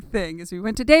big thing is we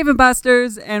went to Dave &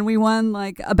 Buster's and we won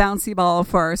like a bouncy ball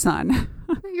for our son.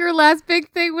 Your last big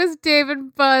thing was Dave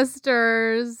 &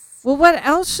 Buster's. Well, what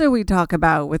else should we talk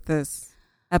about with this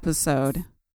episode?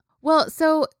 Well,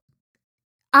 so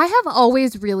I have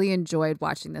always really enjoyed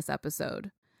watching this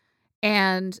episode.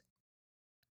 And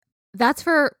that's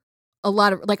for a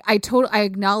lot of like I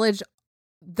acknowledge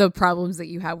the problems that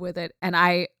you have with it, and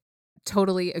I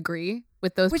totally agree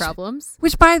with those problems.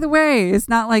 Which, by the way, is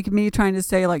not like me trying to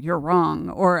say like you're wrong,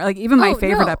 or like even my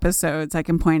favorite episodes, I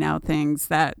can point out things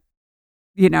that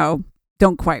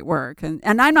don't quite work, and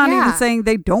I'm not even saying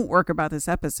they don't work about this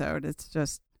episode. It's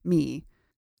just me.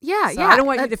 Yeah, so I don't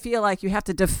want you to feel like you have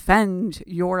to defend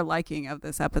your liking of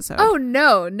this episode. Oh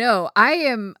no,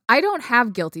 I don't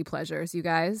have guilty pleasures, you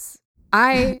guys.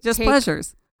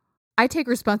 Pleasures. I take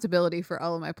responsibility for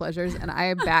all of my pleasures, and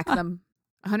I back them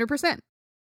 100%.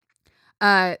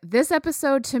 This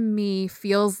episode to me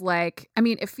feels like,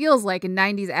 it feels like a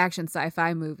 90s action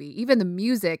sci-fi movie. Even the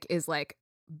music is like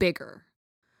bigger.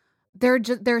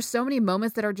 There's so many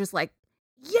moments that are just like,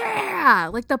 yeah,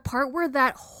 like the part where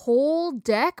that whole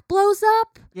deck blows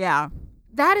up. Yeah.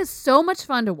 That is so much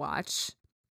fun to watch.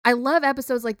 I love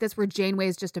episodes like this where Janeway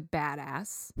is just a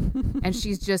badass and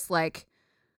she's just like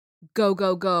go,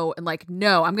 go, go. And like,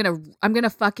 no, I'm going to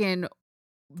fucking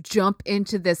jump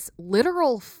into this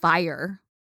literal fire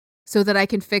so that I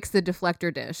can fix the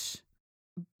deflector dish.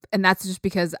 And that's just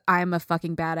because I'm a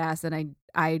fucking badass and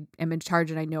I am in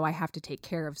charge and I know I have to take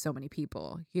care of so many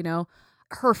people, you know?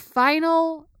 Her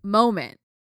final moment,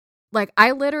 like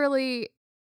I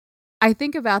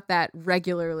think about that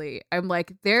regularly. I'm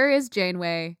like, there is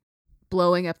Janeway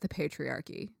blowing up the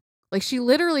patriarchy. Like she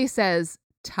literally says,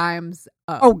 time's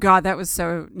up. Oh God, that was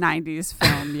so 90s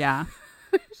film. Yeah.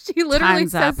 She literally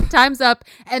says time's up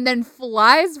and then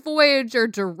flies Voyager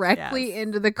directly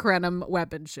into the Krenim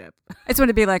weapon ship. I just want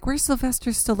to be like, where's Sylvester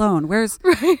Stallone? Where's,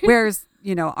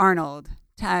 Arnold?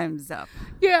 Time's up.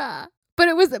 Yeah.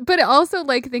 But also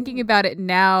like thinking about it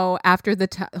now after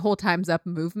the whole time's up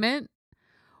movement,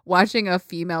 watching a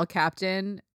female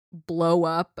captain blow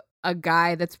up a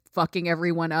guy that's fucking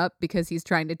everyone up because he's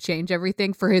trying to change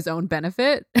everything for his own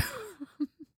benefit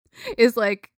is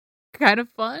like kind of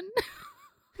fun.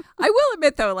 I will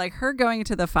admit though, like her going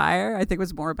into the fire, I think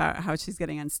was more about how she's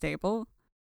getting unstable.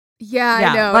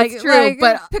 Yeah. I know. It's true.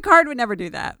 But Picard would never do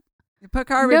that.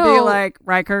 Picard would be like,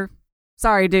 Riker,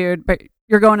 sorry, dude, but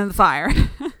you're going in the fire.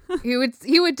 He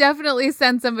would definitely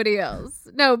send somebody else.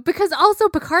 No, because also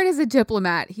Picard is a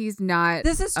diplomat. He's not.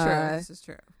 This is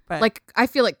true. But like, I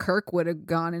feel like Kirk would have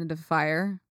gone into the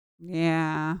fire.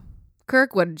 Yeah.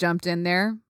 Kirk would have jumped in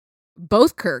there.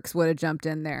 Both Kirks would have jumped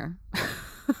in there.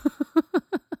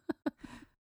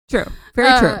 True.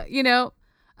 Very true.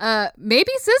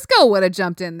 Maybe Cisco would have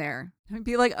jumped in there. I'd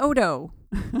be like, Odo.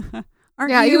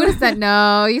 He would have said,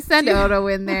 no, you send Odo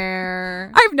in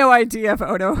there. I have no idea if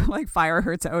Odo, like fire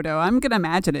hurts Odo. I'm going to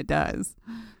imagine it does.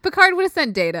 Doctor would have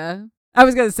sent Data. I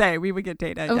was going to say, we would get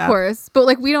Data. Of course. But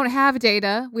like, we don't have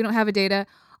Data. We don't have a Data.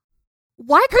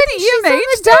 Why couldn't you send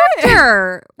the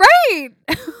Doctor? Right.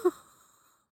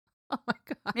 Oh my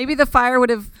God. Maybe the fire would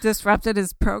have disrupted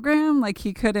his program. Like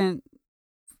he couldn't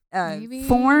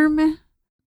form.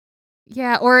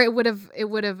 Yeah, or it would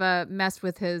have messed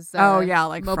with his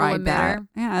like mobile fried emitter. That.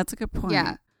 Yeah, that's a good point.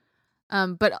 Yeah.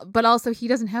 But also he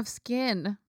doesn't have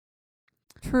skin.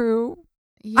 True.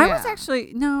 Yeah. I was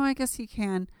actually I guess he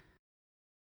can.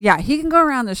 Yeah, he can go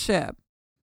around the ship.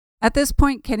 At this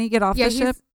point, can he get off the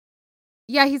ship?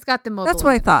 Yeah, he's got the mobile. That's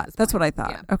what I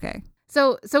thought. Yeah. Okay.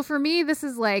 So for me, this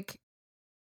is like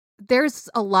there's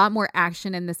a lot more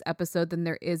action in this episode than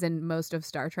there is in most of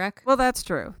Star Trek. Well, that's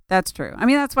true. I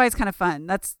mean, that's why it's kind of fun.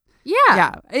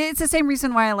 Yeah. It's the same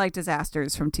reason why I like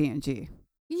Disasters from TNG.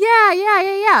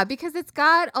 Yeah. Because it's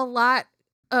got a lot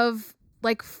of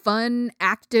like fun,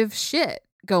 active shit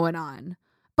going on.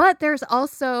 But there's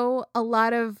also a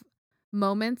lot of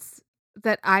moments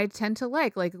that I tend to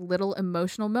like little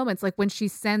emotional moments, like when she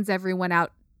sends everyone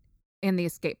out in the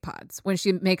escape pods, when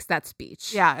she makes that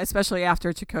speech. Yeah, especially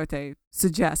after Chakotay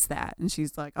suggests that. And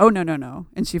she's like, oh, no.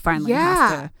 And she finally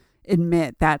has to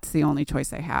admit that's the only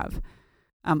choice I have.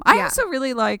 I also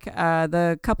really like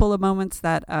the couple of moments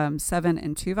that Seven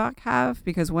and Tuvok have,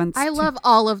 because once... I love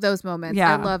all of those moments.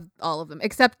 Yeah. I love all of them,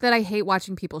 except that I hate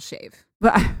watching people shave.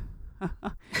 But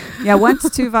yeah, once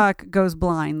Tuvok goes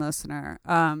blind, listener,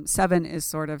 Seven is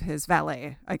sort of his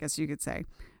valet, I guess you could say.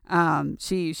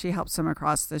 She helps him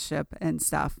across the ship and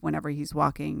stuff whenever he's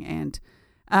walking. And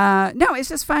no, it's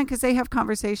just fun because they have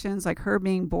conversations, like her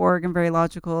being Borg and very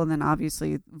logical, and then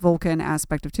obviously Vulcan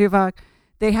aspect of Tuvok.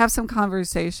 They have some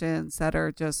conversations that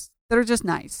are just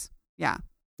nice. Yeah.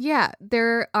 Yeah,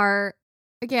 there are,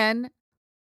 again,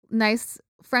 nice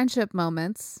friendship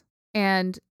moments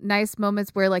and nice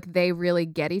moments where like they really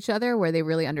get each other, where they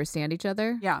really understand each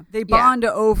other. Yeah, they bond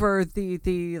over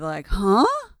the like,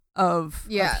 of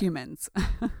humans.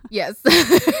 Yes.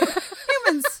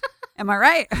 Humans. Am I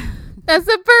right? That's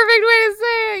the perfect way to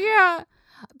say it. Yeah.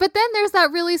 But then there's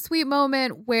that really sweet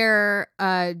moment where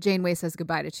Janeway says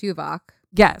goodbye to Tuvok.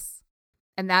 Yes.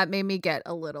 And that made me get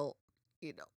a little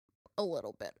bit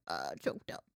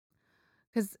choked up.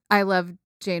 Because I love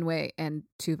Janeway and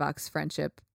Tuvok's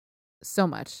friendship so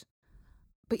much.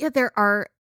 But yeah, there are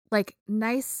like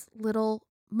nice little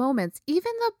moments.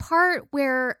 Even the part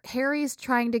where Harry's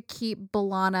trying to keep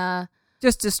B'Elanna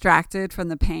just distracted from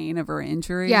the pain of her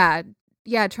injury.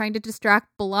 Yeah, trying to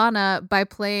distract B'Elanna by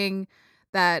playing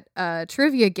that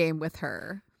trivia game with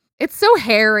her. It's so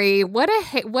Harry. What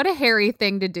a Harry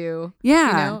thing to do. Yeah.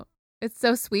 You know, it's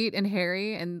so sweet and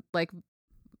Harry and like,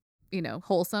 you know,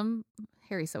 wholesome.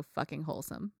 Harry's so fucking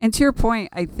wholesome. And to your point,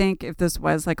 I think if this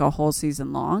was like a whole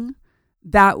season long,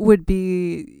 that would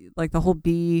be like the whole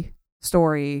B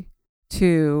story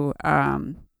to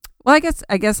well, I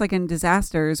guess like in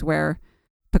Disasters where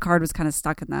Picard was kind of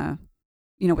stuck in the,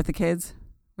 you know, with the kids,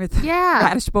 with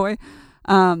Radish Boy.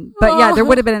 But yeah, there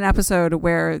would have been an episode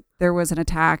where there was an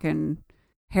attack and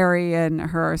Harry and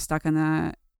her are stuck in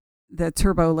the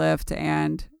turbo lift,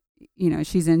 and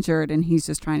she's injured and he's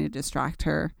just trying to distract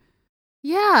her.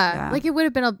 Yeah. Like it would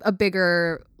have been a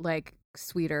bigger, like,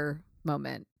 sweeter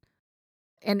moment.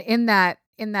 And in that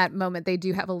moment, they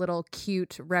do have a little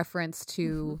cute reference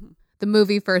to the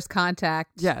movie First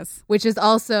Contact. Yes. Which is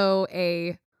also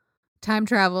a time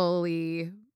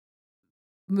travel-y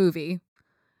movie,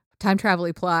 time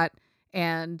travel-y plot.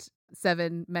 And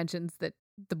Seven mentions that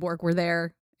the Borg were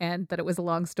there and that it was a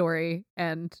long story.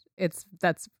 And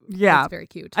that's very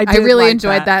cute. I really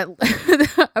enjoyed that.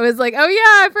 I was like, oh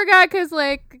yeah, I forgot, because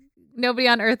like nobody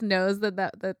on Earth knows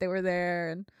that they were there,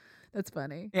 and that's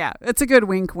funny. Yeah, it's a good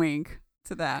wink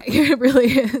to that. It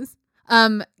really is.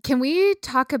 Can we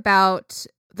talk about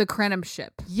the Krenim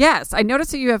ship? Yes, I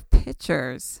noticed that you have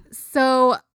pictures.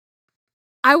 So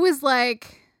I was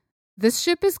like, this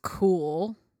ship is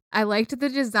cool. I liked the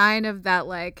design of that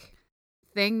like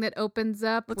thing that opens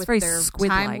up with their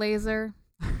time laser.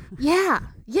 Yeah.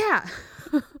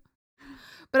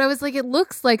 But I was like, it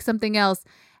looks like something else.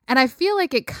 And I feel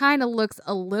like it kind of looks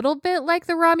a little bit like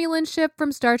the Romulan ship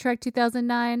from Star Trek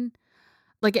 2009.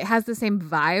 Like it has the same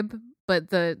vibe, but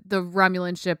the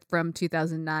Romulan ship from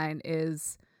 2009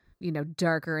 is,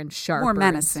 darker and sharper, more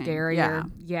menacing, and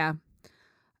scarier. Yeah.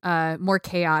 More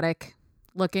chaotic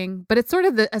looking, but it's sort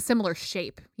of a similar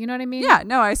shape. You know what I mean? Yeah,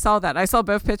 no, I saw that. I saw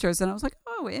both pictures and I was like,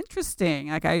 oh, interesting.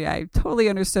 Like I totally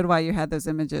understood why you had those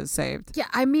images saved. Yeah,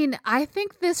 I mean, I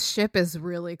think this ship is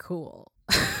really cool.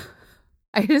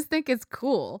 I just think it's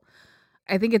cool.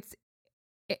 I think it's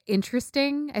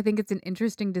interesting. I think it's an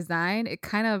interesting design. It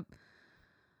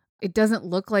doesn't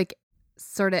look like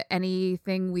sort of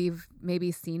anything we've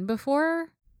maybe seen before.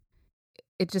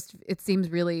 It seems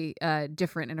really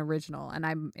different and original, and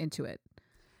I'm into it.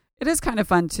 It is kind of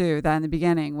fun too that in the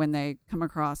beginning when they come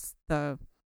across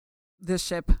this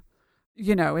ship,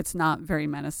 it's not very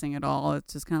menacing at all.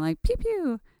 It's just kind of like pew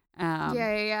pew.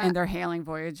 Yeah. And they're hailing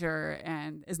Voyager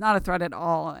and is not a threat at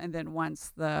all. And then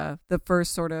once the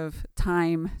first sort of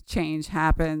time change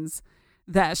happens,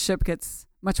 that ship gets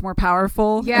much more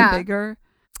powerful and bigger.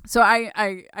 So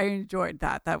I enjoyed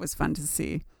that. That was fun to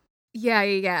see.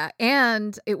 Yeah.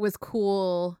 And it was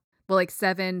cool. Well, like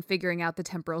Seven figuring out the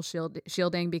temporal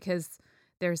shielding, because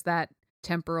there's that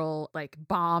temporal like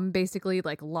bomb basically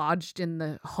like lodged in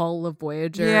the hull of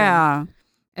Voyager. Yeah.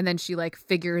 And then she like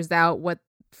figures out what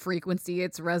frequency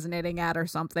it's resonating at or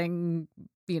something,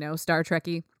 Star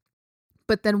Trek-y.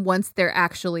 But then once they're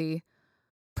actually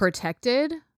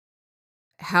protected,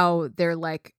 how they're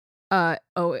like, oh,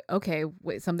 okay,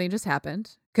 wait, something just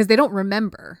happened. Because they don't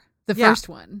remember the first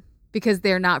one because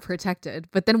they're not protected.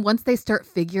 But then once they start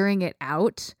figuring it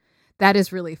out, that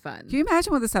is really fun. Can you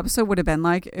imagine what this episode would have been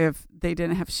like if they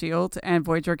didn't have S.H.I.E.L.D. and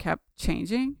Voyager kept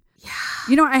changing?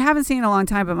 Yeah. I haven't seen it in a long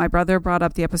time, but my brother brought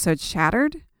up the episode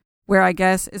Shattered, where I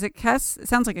guess, is it Kes? It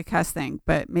sounds like a Kes thing,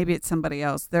 but maybe it's somebody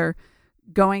else. They're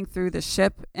going through the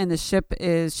ship, and the ship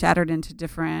is shattered into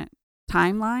different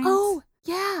timelines. Oh,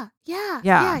 yeah.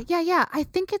 I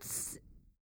think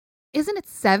isn't it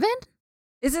 7?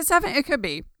 Is it 7? It could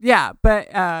be. Yeah,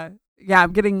 but I'm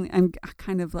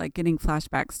kind of like getting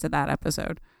flashbacks to that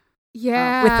episode.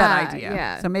 Yeah. With that idea.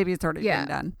 Yeah. So maybe it's already been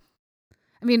done.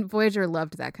 I mean, Voyager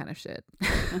loved that kind of shit.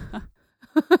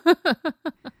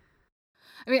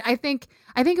 I mean, I think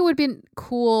it would have been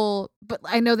cool, but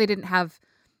I know they didn't have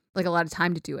like a lot of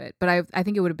time to do it. But I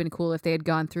think it would have been cool if they had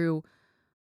gone through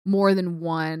more than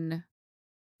one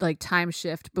like time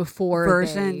shift before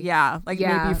version.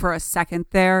 Maybe for a second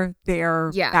they're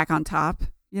back on top.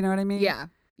 You know what I mean?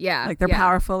 Yeah. Like they're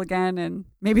powerful again, and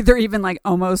maybe they're even like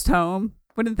almost home.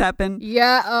 Wouldn't that been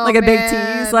like a big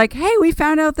tease? Like, hey, we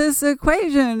found out this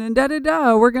equation and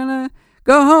da-da-da. We're going to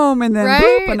go home, and then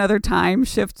boop, another time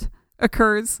shift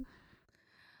occurs.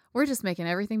 We're just making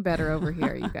everything better over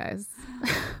here, you guys.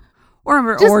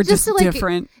 or just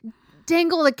different.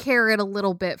 Dangle the carrot a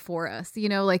little bit for us,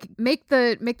 like make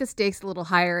the stakes a little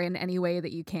higher in any way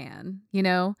that you can,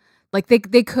 like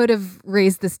they could have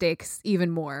raised the stakes even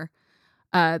more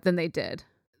than they did.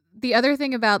 The other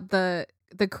thing about the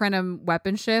Krenim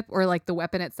weapon ship, or like the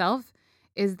weapon itself,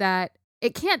 is that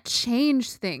it can't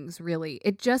change things really.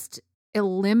 It just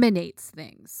eliminates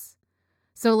things.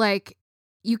 So like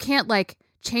you can't like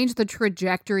change the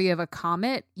trajectory of a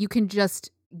comet. You can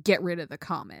just get rid of the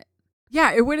comet.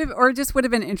 Yeah, it would have, or just would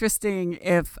have been interesting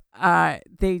if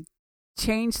they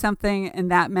changed something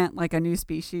and that meant like a new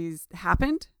species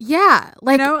happened. Yeah,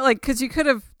 like because you could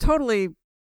have totally,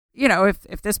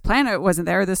 if this planet wasn't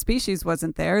there, this species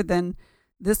wasn't there, then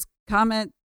this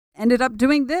comet ended up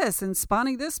doing this and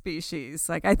spawning this species.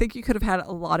 Like, I think you could have had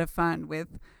a lot of fun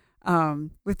with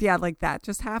like that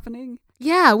just happening.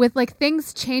 Yeah, with like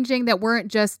things changing that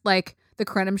weren't just like the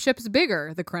Krenim ship's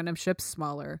bigger, the Krenim ship's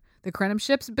smaller, the Krenim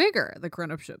ship's bigger, the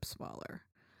Krenim ship's smaller.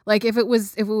 Like if it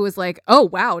was like, oh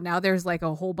wow, now there's like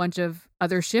a whole bunch of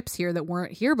other ships here that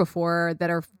weren't here before that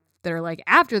are like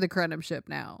after the Krenim ship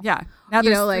now. Yeah. Now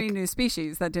there's like, 3 new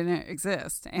species that didn't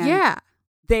exist. And yeah.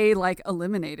 they like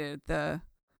eliminated the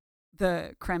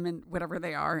Kremen, whatever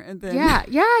they are. And then yeah.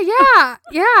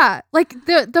 Like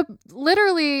the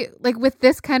literally, like with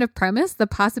this kind of premise, the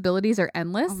possibilities are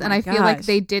endless. And I feel like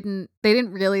they didn't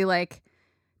really like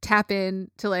tap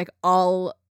into like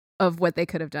all of what they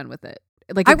could have done with it.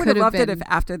 Like I would have loved it if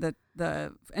after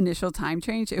the initial time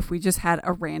change, if we just had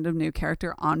a random new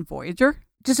character on Voyager.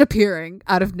 Just appearing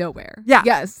out of nowhere. Yeah.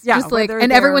 Yes. Yeah. Just like,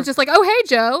 and everyone's just like, oh, hey,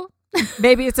 Joe.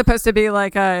 Maybe it's supposed to be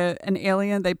like an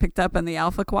alien they picked up in the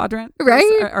Alpha Quadrant.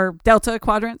 Right. Or Delta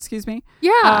Quadrant, excuse me.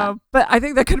 Yeah. But I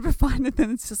think that could have been fun. And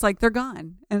then it's just like, they're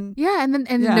gone. And yeah. And then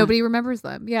nobody remembers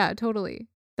them. Yeah, totally.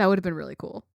 That would have been really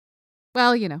cool.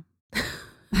 Well, you know.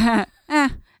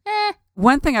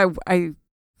 One thing I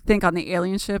think on the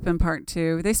alien ship in part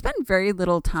 2, they spend very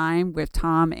little time with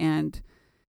Tom and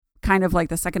kind of like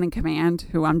the second in command,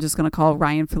 who I'm just going to call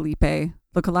Ryan Felipe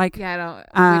lookalike. Yeah,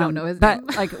 we don't know his name.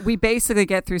 But like we basically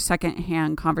get through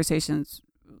secondhand conversations,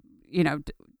 you know,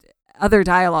 other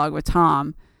dialogue with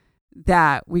Tom,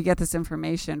 that we get this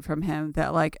information from him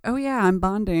that like, oh yeah, I'm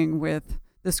bonding with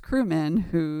this crewman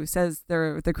who says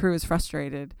the crew is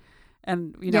frustrated,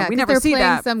 and you know we never see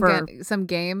that some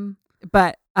game.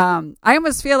 But I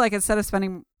almost feel like instead of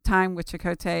spending time with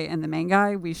Chakotay and the main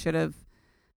guy, we should have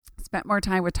spent more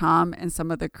time with Tom and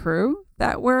some of the crew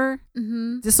that were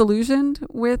disillusioned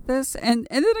with this. And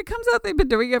then it comes out they've been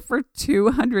doing it for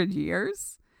 200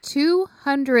 years.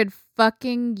 200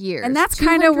 fucking years. And that's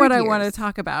kind of what I want to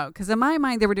talk about. Because in my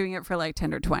mind, they were doing it for like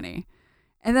 10 or 20.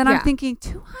 And then I'm thinking,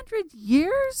 200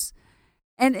 years?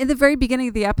 And in the very beginning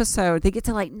of the episode, they get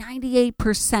to like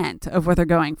 98% of what they're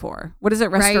going for. What is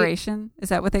it? Restoration? Right? Is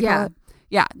that what they call it?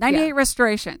 Yeah, 98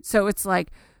 restoration. So it's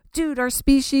like, dude, our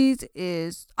species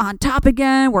is on top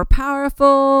again. We're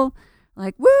powerful.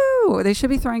 Like, woo! They should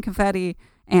be throwing confetti.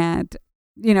 And,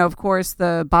 you know, of course,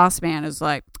 the boss man is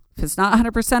like, if it's not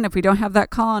 100%, if we don't have that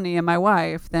colony and my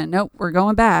wife, then nope, we're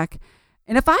going back.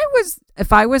 And if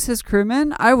I was his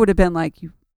crewman, I would have been like,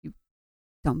 you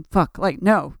dumb fuck. Like,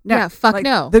 no. Yeah, fuck like,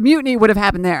 no. The mutiny would have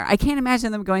happened there. I can't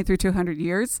imagine them going through 200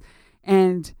 years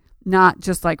and not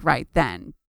just like right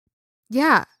then.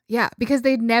 Yeah, because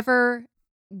they'd never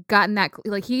gotten that.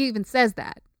 Like, he even says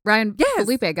that. Ryan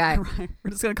Felipe guy. We're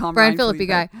just going to call him Ryan Felipe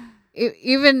guy.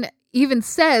 Even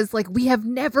says, like, we have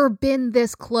never been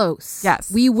this close. Yes.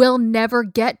 We will never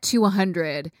get to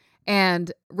 100.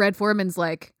 And Red Foreman's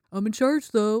like, I'm in charge,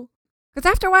 though. Because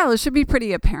after a while, it should be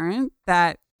pretty apparent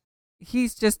that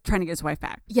he's just trying to get his wife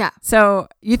back. Yeah. So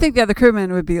you think the other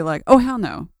crewmen would be like, oh, hell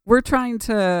no. We're trying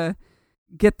to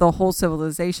get the whole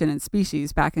civilization and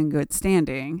species back in good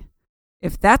standing.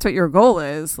 If that's what your goal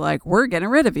is, like, we're getting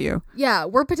rid of you. Yeah,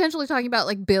 we're potentially talking about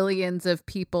like billions of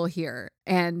people here.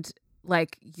 And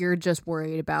like, you're just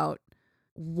worried about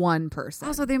one person.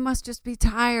 Also, they must just be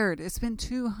tired. It's been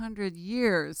 200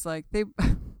 years. Like,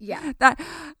 yeah.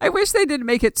 I wish they didn't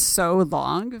make it so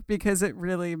long, because it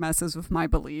really messes with my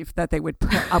belief that they would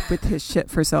put up with his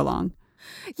shit for so long.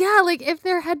 Yeah, like if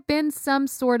there had been some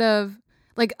sort of,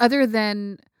 like, other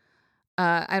than,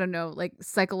 I don't know, like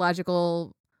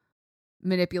psychological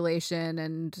manipulation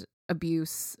and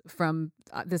abuse from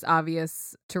this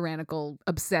obvious tyrannical,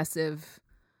 obsessive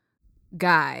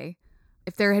guy,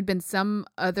 if there had been some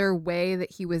other way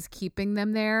that he was keeping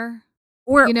them there,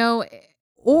 or, you know,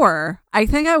 or I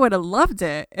think I would have loved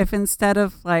it if instead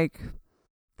of like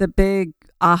the big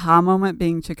aha moment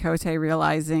being Chakotay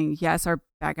realizing, yes, our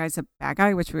bad guy's a bad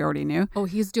guy, which we already knew. Oh,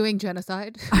 he's doing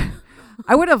genocide.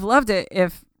 I would have loved it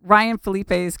if Ryan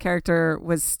Felipe's character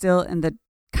was still in the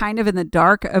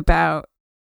dark about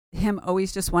him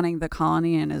always just wanting the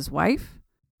colony and his wife.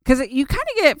 Because you kind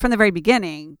of get it from the very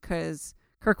beginning, because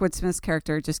Kirkwood Smith's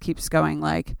character just keeps going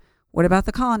like, what about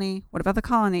the colony? What about the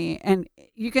colony? And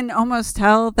you can almost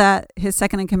tell that his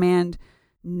second in command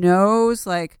knows,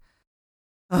 like,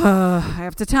 I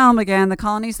have to tell him again, the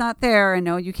colony's not there. I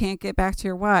know you can't get back to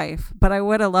your wife. But I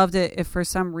would have loved it if for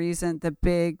some reason the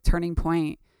big turning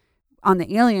point on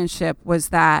the alien ship was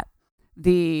that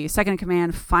the second in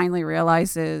command finally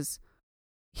realizes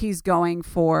he's going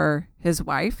for his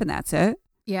wife, and that's it.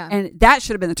 Yeah. And that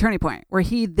should have been the turning point, where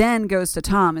he then goes to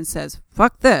Tom and says,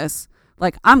 fuck this.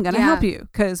 Like, I'm going to help you,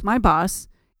 because my boss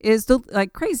is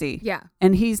like crazy. Yeah.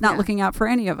 And he's not looking out for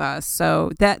any of us.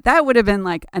 So that would have been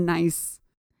like a nice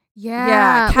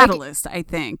catalyst, I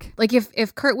think. Like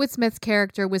if Kurtwood Smith's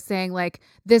character was saying like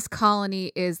this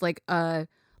colony is like a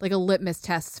litmus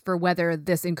test for whether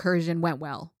this incursion went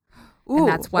well. Ooh, and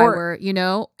that's why we're,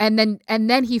 and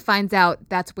then he finds out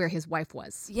that's where his wife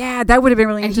was. Yeah, that would have been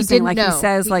really interesting. Like he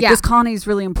says, like this colony is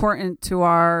really important to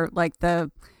our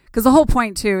because the whole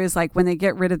point too is like when they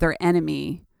get rid of their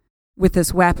enemy with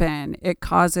this weapon, it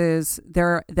causes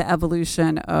the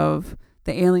evolution of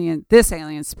this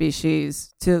alien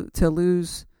species to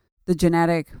lose the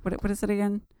genetic. What is it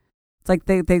again? It's like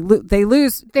they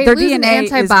lose their DNA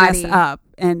is messed up,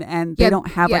 and they don't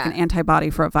have like an antibody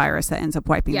for a virus that ends up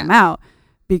wiping them out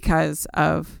because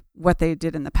of what they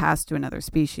did in the past to another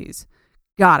species.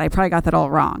 God, I probably got that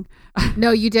all wrong. No,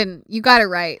 you didn't. You got it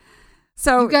right.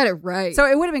 So you got it right. So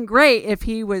it would have been great if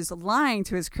he was lying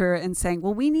to his crew and saying,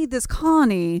 "Well, we need this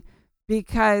colony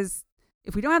because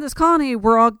if we don't have this colony,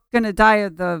 we're all going to die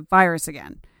of the virus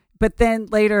again." But then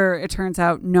later it turns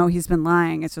out, no, he's been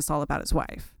lying. It's just all about his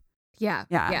wife. Yeah.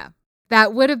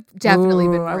 That would have definitely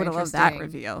been more I would have loved that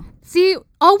interesting. reveal. See,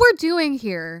 all we're doing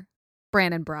here,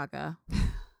 Brannon Braga,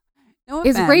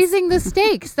 is raising the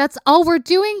stakes. That's all we're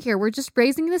doing here. We're just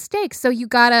raising the stakes. So you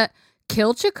gotta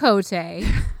kill Chakotay.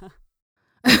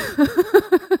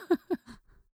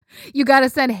 You gotta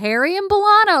send Harry and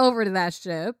B'Elanna over to that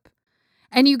ship,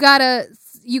 and you gotta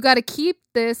keep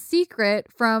this secret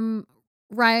from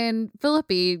Ryan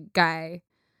Phillippe guy,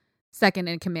 second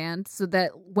in command, so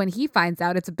that when he finds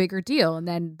out, it's a bigger deal, and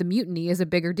then the mutiny is a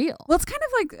bigger deal. Well, it's kind of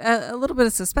like a little bit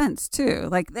of suspense too.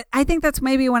 Like I think that's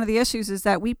maybe one of the issues is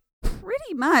that we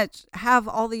pretty much have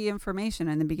all the information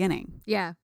in the beginning.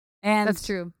 Yeah, and that's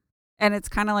true. And it's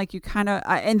kind of like you kind of,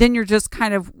 and then you're just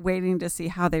kind of waiting to see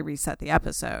how they reset the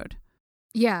episode.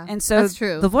 Yeah, and so that's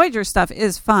true. The Voyager stuff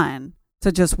is fun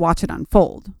to just watch it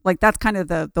unfold. Like that's kind of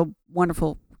the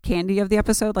wonderful candy of the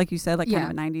episode, like you said, like kind of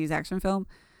a 90s action film.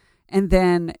 And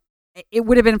then it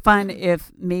would have been fun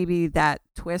if maybe that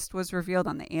twist was revealed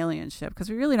on the alien ship, because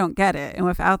we really don't get it. And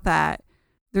without that,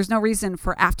 there's no reason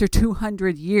for after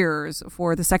 200 years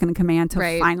for the second in command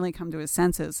to finally come to his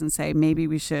senses and say, maybe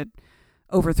we should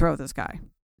overthrow this guy.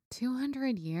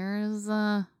 200 years?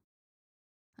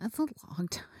 That's a long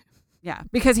time. Yeah,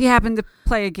 because he happened to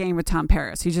play a game with Tom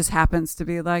Paris. He just happens to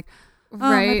be like, oh,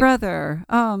 my brother.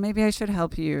 Oh, maybe I should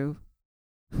help you.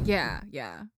 Yeah.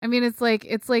 I mean, it's like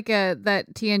that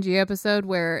TNG episode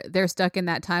where they're stuck in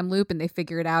that time loop and they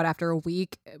figure it out after a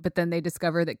week, but then they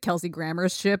discover that Kelsey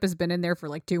Grammer's ship has been in there for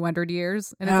like 200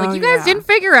 years. And it's like, you guys didn't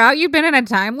figure out you've been in a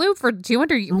time loop for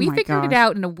 200 years. We figured it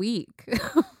out in a week.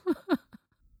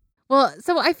 Well,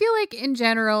 so I feel like in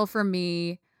general for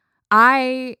me,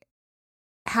 I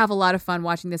have a lot of fun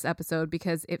watching this episode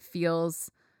because it feels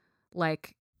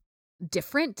like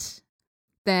different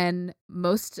than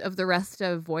most of the rest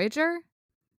of Voyager,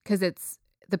 because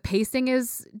the pacing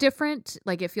is different.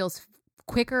 Like it feels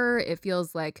quicker. It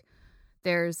feels like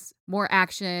there's more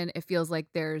action. It feels like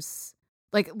there's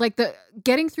like the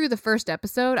getting through the first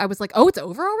episode, I was like, oh, it's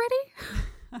over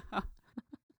already?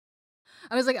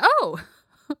 I was like, oh,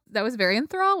 that was very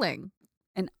enthralling.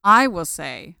 And I will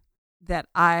say that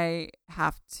I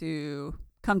have to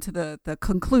come to the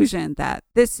conclusion that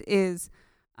this is,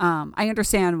 I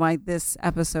understand why this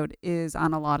episode is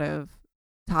on a lot of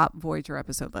top Voyager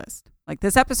episode list. Like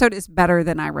this episode is better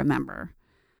than I remember.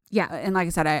 Yeah. And like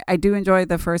I said, I do enjoy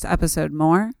the first episode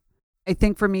more. I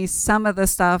think for me, some of the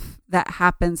stuff that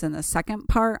happens in the second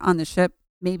part on the ship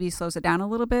maybe slows it down a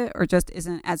little bit or just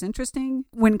isn't as interesting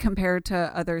when compared to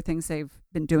other things they've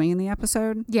been doing in the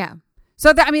episode. Yeah.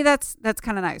 So that's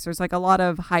kind of nice. There's like a lot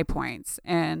of high points.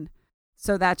 And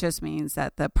so that just means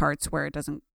that the parts where it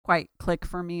doesn't quite click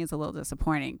for me is a little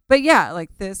disappointing. But yeah,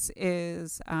 like this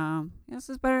is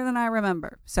better than I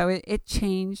remember. So it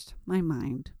changed my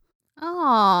mind.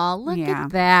 Oh, look at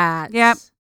that.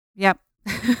 Yep.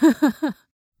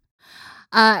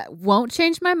 Won't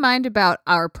change my mind about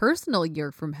our personal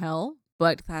Year from Hell,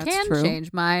 but can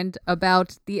change mind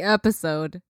about the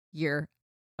episode Year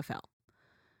of Hell.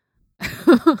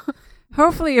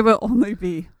 Hopefully it will only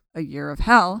be a year of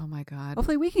hell. Oh my God.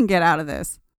 Hopefully we can get out of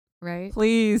this. Right?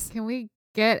 Please. Can we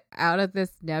get out of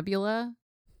this nebula?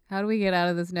 How do we get out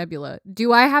of this nebula?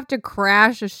 Do I have to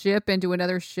crash a ship into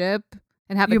another ship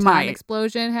and have a time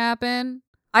explosion happen?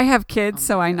 I have kids,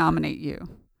 so I nominate you.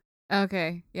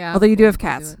 Okay, yeah. Although you do have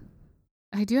cats.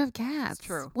 I do have cats. That's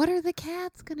true. What are the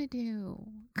cats going to do?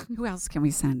 Who else can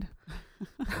we send?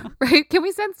 Right? Can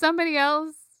we send somebody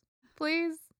else,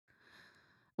 please?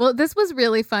 Well, this was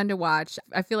really fun to watch.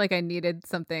 I feel like I needed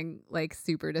something like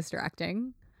super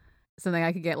distracting. something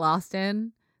I could get lost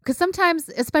in. Because sometimes,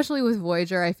 especially with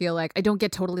Voyager, I feel like I don't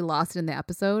get totally lost in the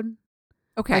episode.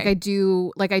 Okay. Like I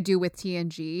do with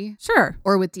TNG. Sure.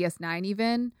 Or with DS9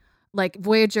 even. Like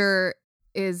Voyager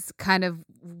is kind of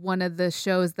one of the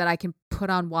shows that I can put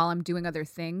on while I'm doing other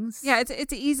things. Yeah,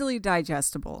 it's easily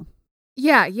digestible.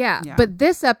 Yeah. But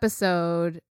this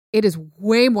episode, it is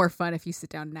way more fun if you sit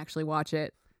down and actually watch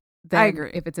it. I agree.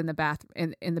 If it's in the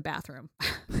bathroom, in the background,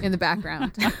 In the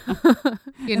bathroom,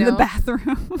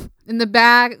 in the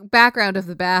background of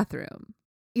the bathroom.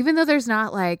 Even though there's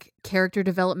not like character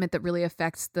development that really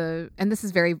affects and this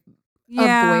is very of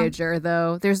Voyager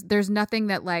though. There's nothing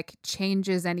that like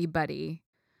changes anybody,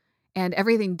 and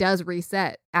everything does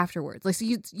reset afterwards. Like so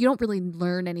you don't really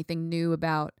learn anything new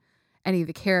about any of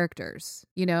the characters,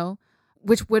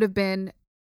 which would have been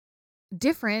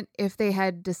different if they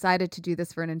had decided to do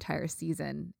this for an entire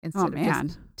season instead of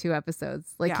just 2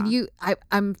 episodes. Like,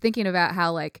 I'm thinking about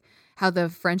how the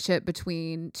friendship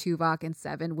between Tuvok and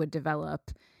Seven would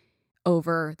develop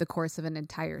over the course of an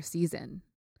entire season.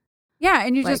 Yeah,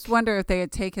 and you just wonder if they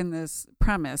had taken this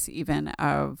premise even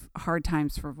of hard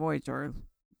times for Voyager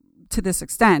to this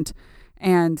extent,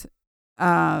 and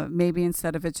maybe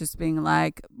instead of it just being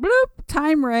like, bloop,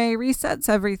 time ray resets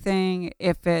everything,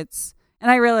 if it's... And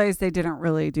I realized they didn't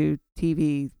really do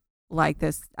TV like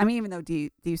this. I mean, even though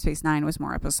Deep Space Nine was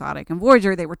more episodic, and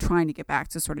Voyager, they were trying to get back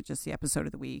to sort of just the episode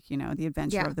of the week, the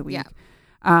adventure of the week.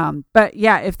 Yeah. But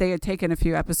yeah, if they had taken a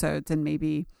few episodes and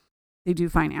maybe they do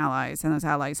find allies, and those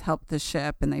allies help the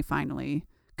ship, and they finally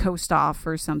coast off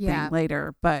or something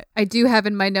later. But I do have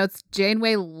in my notes,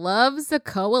 Janeway loves a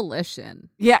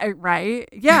coalition. Yeah, right?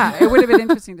 Yeah, it would have been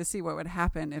interesting to see what would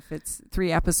happen if it's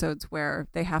 3 episodes where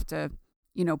they have to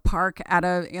park at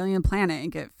an alien planet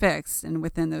and get fixed. And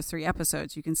within those 3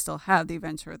 episodes, you can still have the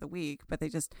adventure of the week, but they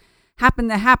just happen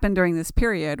to happen during this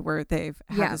period where they've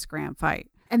had this grand fight.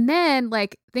 And then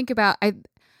like, think about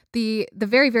the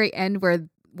very, very end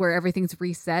where everything's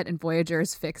reset and Voyager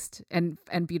is fixed and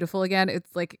beautiful again.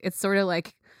 It's like, it's sort of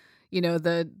like,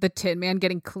 the Tin Man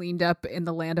getting cleaned up in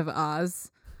the land of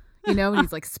Oz, and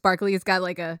he's like sparkly. He's got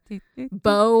like a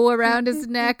bow around his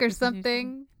neck or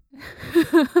something.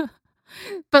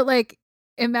 But like,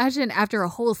 imagine after a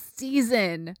whole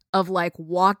season of like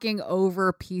walking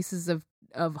over pieces of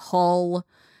hull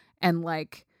and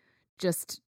like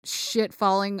just shit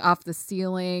falling off the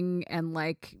ceiling and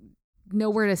like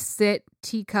nowhere to sit,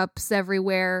 teacups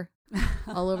everywhere,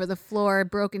 all over the floor,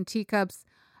 broken teacups,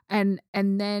 and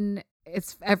then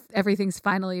everything's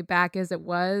finally back as it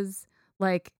was.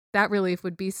 Like that relief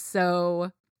would be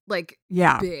so like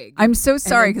big. I'm so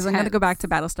sorry because I'm going to go back to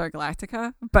Battlestar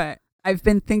Galactica, but I've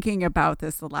been thinking about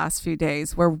this the last few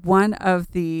days, where one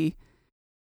of the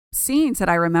scenes that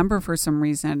I remember for some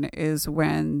reason is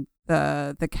when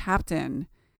the captain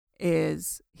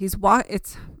it's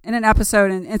in an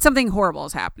episode and something horrible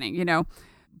is happening,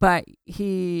 but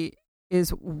he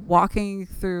is walking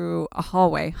through a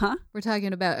hallway. We're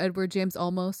talking about Edward James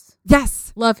Olmos.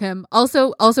 Yes. Love him.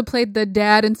 Also played the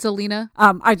dad in Selena.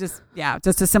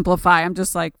 Just to simplify, I'm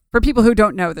just like, for people who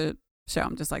don't know the show,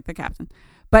 I'm just like the captain.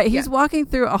 But he's walking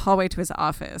through a hallway to his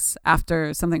office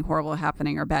after something horrible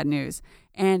happening or bad news.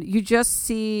 And you just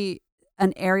see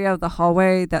an area of the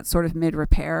hallway that's sort of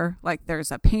mid-repair. Like there's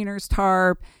a painter's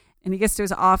tarp, and he gets to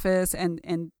his office, and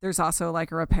there's also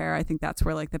like a repair. I think that's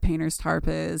where like the painter's tarp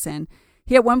is. And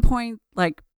he at one point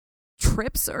like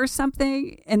trips or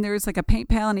something, and there's like a paint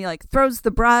pail, and he like throws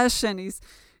the brush, and he's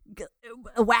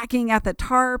whacking at the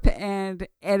tarp. And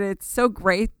it's so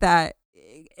great that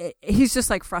he's just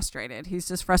like frustrated. He's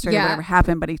just frustrated whatever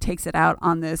happened, but he takes it out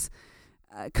on this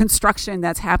construction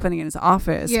that's happening in his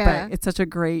office. Yeah. But it's such a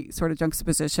great sort of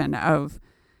juxtaposition of,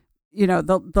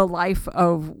 the life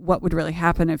of what would really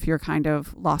happen if you're kind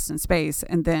of lost in space.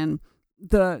 And then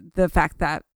the fact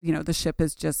that, the ship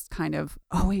is just kind of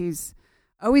always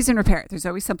in repair. There's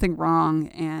always something wrong.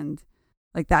 And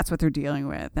like, that's what they're dealing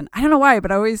with. And I don't know why,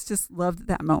 but I always just loved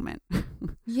that moment.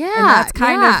 Yeah. And that's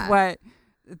kind of what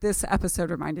this episode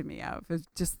reminded me of, is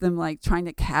just them like trying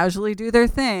to casually do their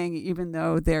thing, even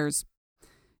though there's,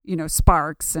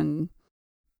 sparks and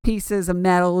pieces of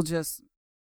metal just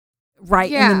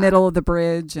right in the middle of the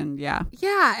bridge. And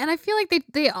and I feel like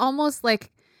they almost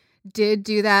like did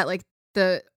do that like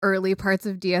the early parts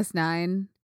of DS9.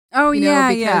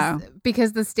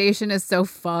 Because the station is so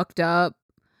fucked up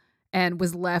and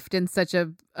was left in such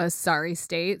a sorry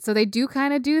state, so they do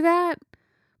kind of do that.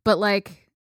 But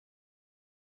like,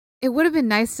 it would have been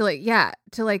nice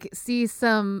to see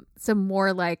some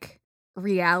more like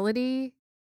reality,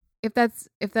 if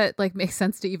that like makes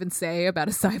sense to even say about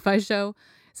a sci-fi show,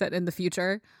 set in the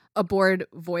future, aboard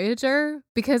Voyager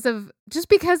because of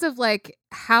like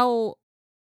how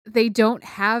they don't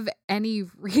have any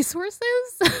resources.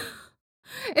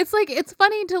 It's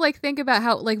funny to like think about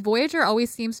how like Voyager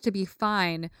always seems to be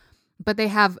fine, but they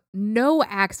have no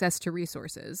access to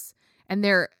resources and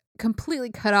they're completely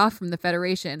cut off from the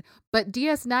Federation. But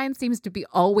DS9 seems to be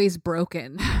always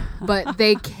broken, but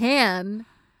they can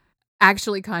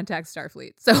actually contact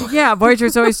Starfleet. So yeah,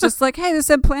 Voyager's always just like, hey, this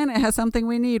planet has something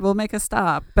we need. We'll make a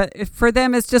stop. But for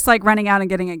them, it's just like running out and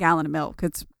getting a gallon of milk.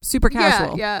 It's super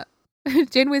casual. Yeah.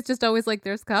 Janeway's just always like,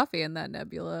 there's coffee in that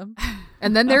nebula.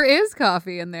 And then there is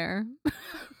coffee in there.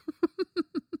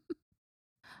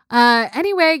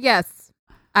 Anyway, yes.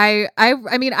 I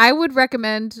mean, I would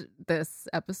recommend this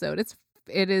episode.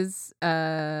 It is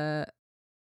I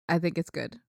think it's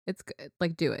good. It's good.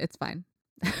 Like, do it. It's fine.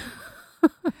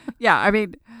 Yeah, I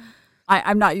mean,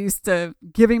 I'm not used to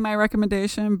giving my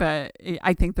recommendation, but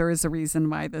I think there is a reason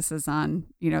why this is on,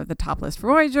 the top list for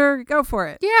Voyager. Go for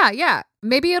it. Yeah.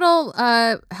 Maybe it'll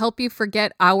help you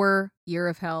forget our year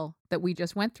of hell that we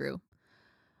just went through.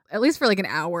 At least for like an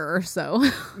hour or so.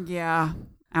 Yeah,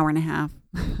 hour and a half.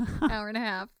 Hour and a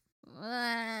half.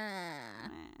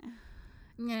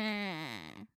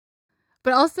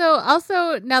 But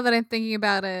also, now that I'm thinking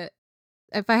about it,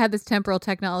 if I had this temporal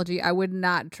technology, I would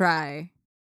not try.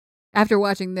 After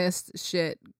watching this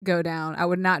shit go down, I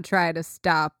would not try to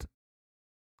stop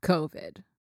COVID.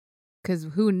 Because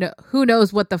who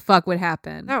knows what the fuck would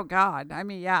happen. Oh, God. I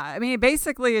mean, yeah. I mean,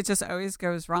 basically, it just always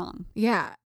goes wrong. Yeah.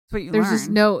 That's what you There's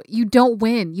learn. just you don't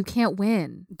win. You can't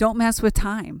win. Don't mess with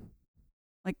time.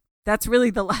 Like, that's really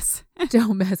the lesson.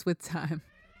 Don't mess with time.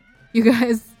 You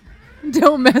guys,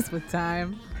 don't mess with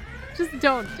time. Just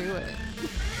don't do it.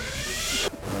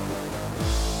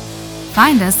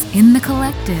 Find us in the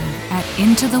collective at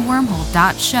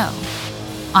intothewormhole.show,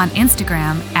 on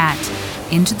Instagram at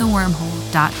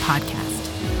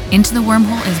intothewormhole.podcast. Into the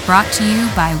Wormhole is brought to you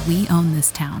by We Own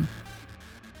This Town.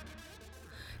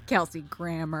 Kelsey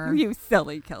Grammer. You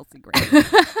silly Kelsey Grammer.